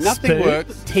 No, nothing Spoon?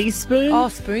 works. Teaspoon? Oh,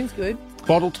 spoon's good.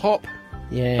 Bottle top.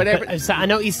 Yeah. But So I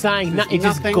know what you're saying. No, it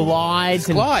just nothing- glides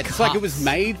and Glides. It's like it cuts. was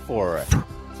made for it.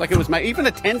 It's like it was made... Even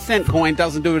a 10-cent coin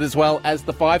doesn't do it as well as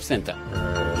the 5-center.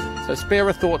 So spare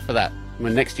a thought for that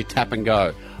when next you tap and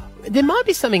go. There might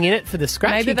be something in it for the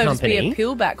scratching Maybe there'll company. just be a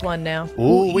peel back one now.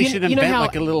 Ooh, we should you know invent how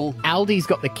like a little... Aldi's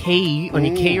got the key on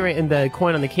your key ring and the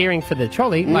coin on the key ring for the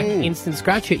trolley, like instant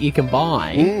scratch it you can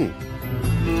buy.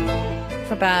 It's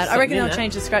not bad. I reckon in they'll that.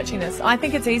 change the scratchiness. I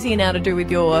think it's easier now to do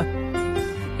with your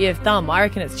thumb. I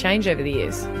reckon it's changed over the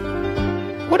years.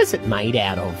 What is it made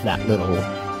out of, that little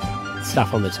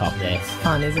stuff on the top there?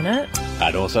 Fun, isn't it?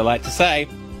 I'd also like to say,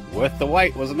 worth the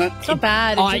wait, wasn't it? It's not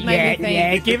bad. It just made me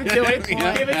think. give it to it. Give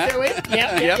it to it.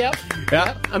 Yep.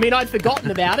 Yeah. I mean, I'd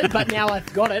forgotten about it, but now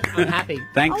I've got it. I'm happy.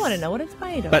 Thanks. I want to know what it's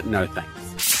made of. But no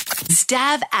thanks.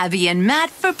 Stav, Abby and Matt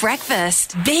for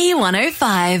breakfast.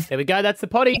 B105. There we go. That's the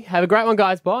potty. Have a great one,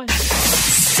 guys. Bye.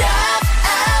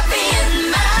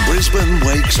 Brisbane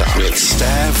wakes up with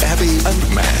Stav, Abby,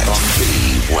 and Matt on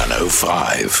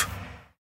B105.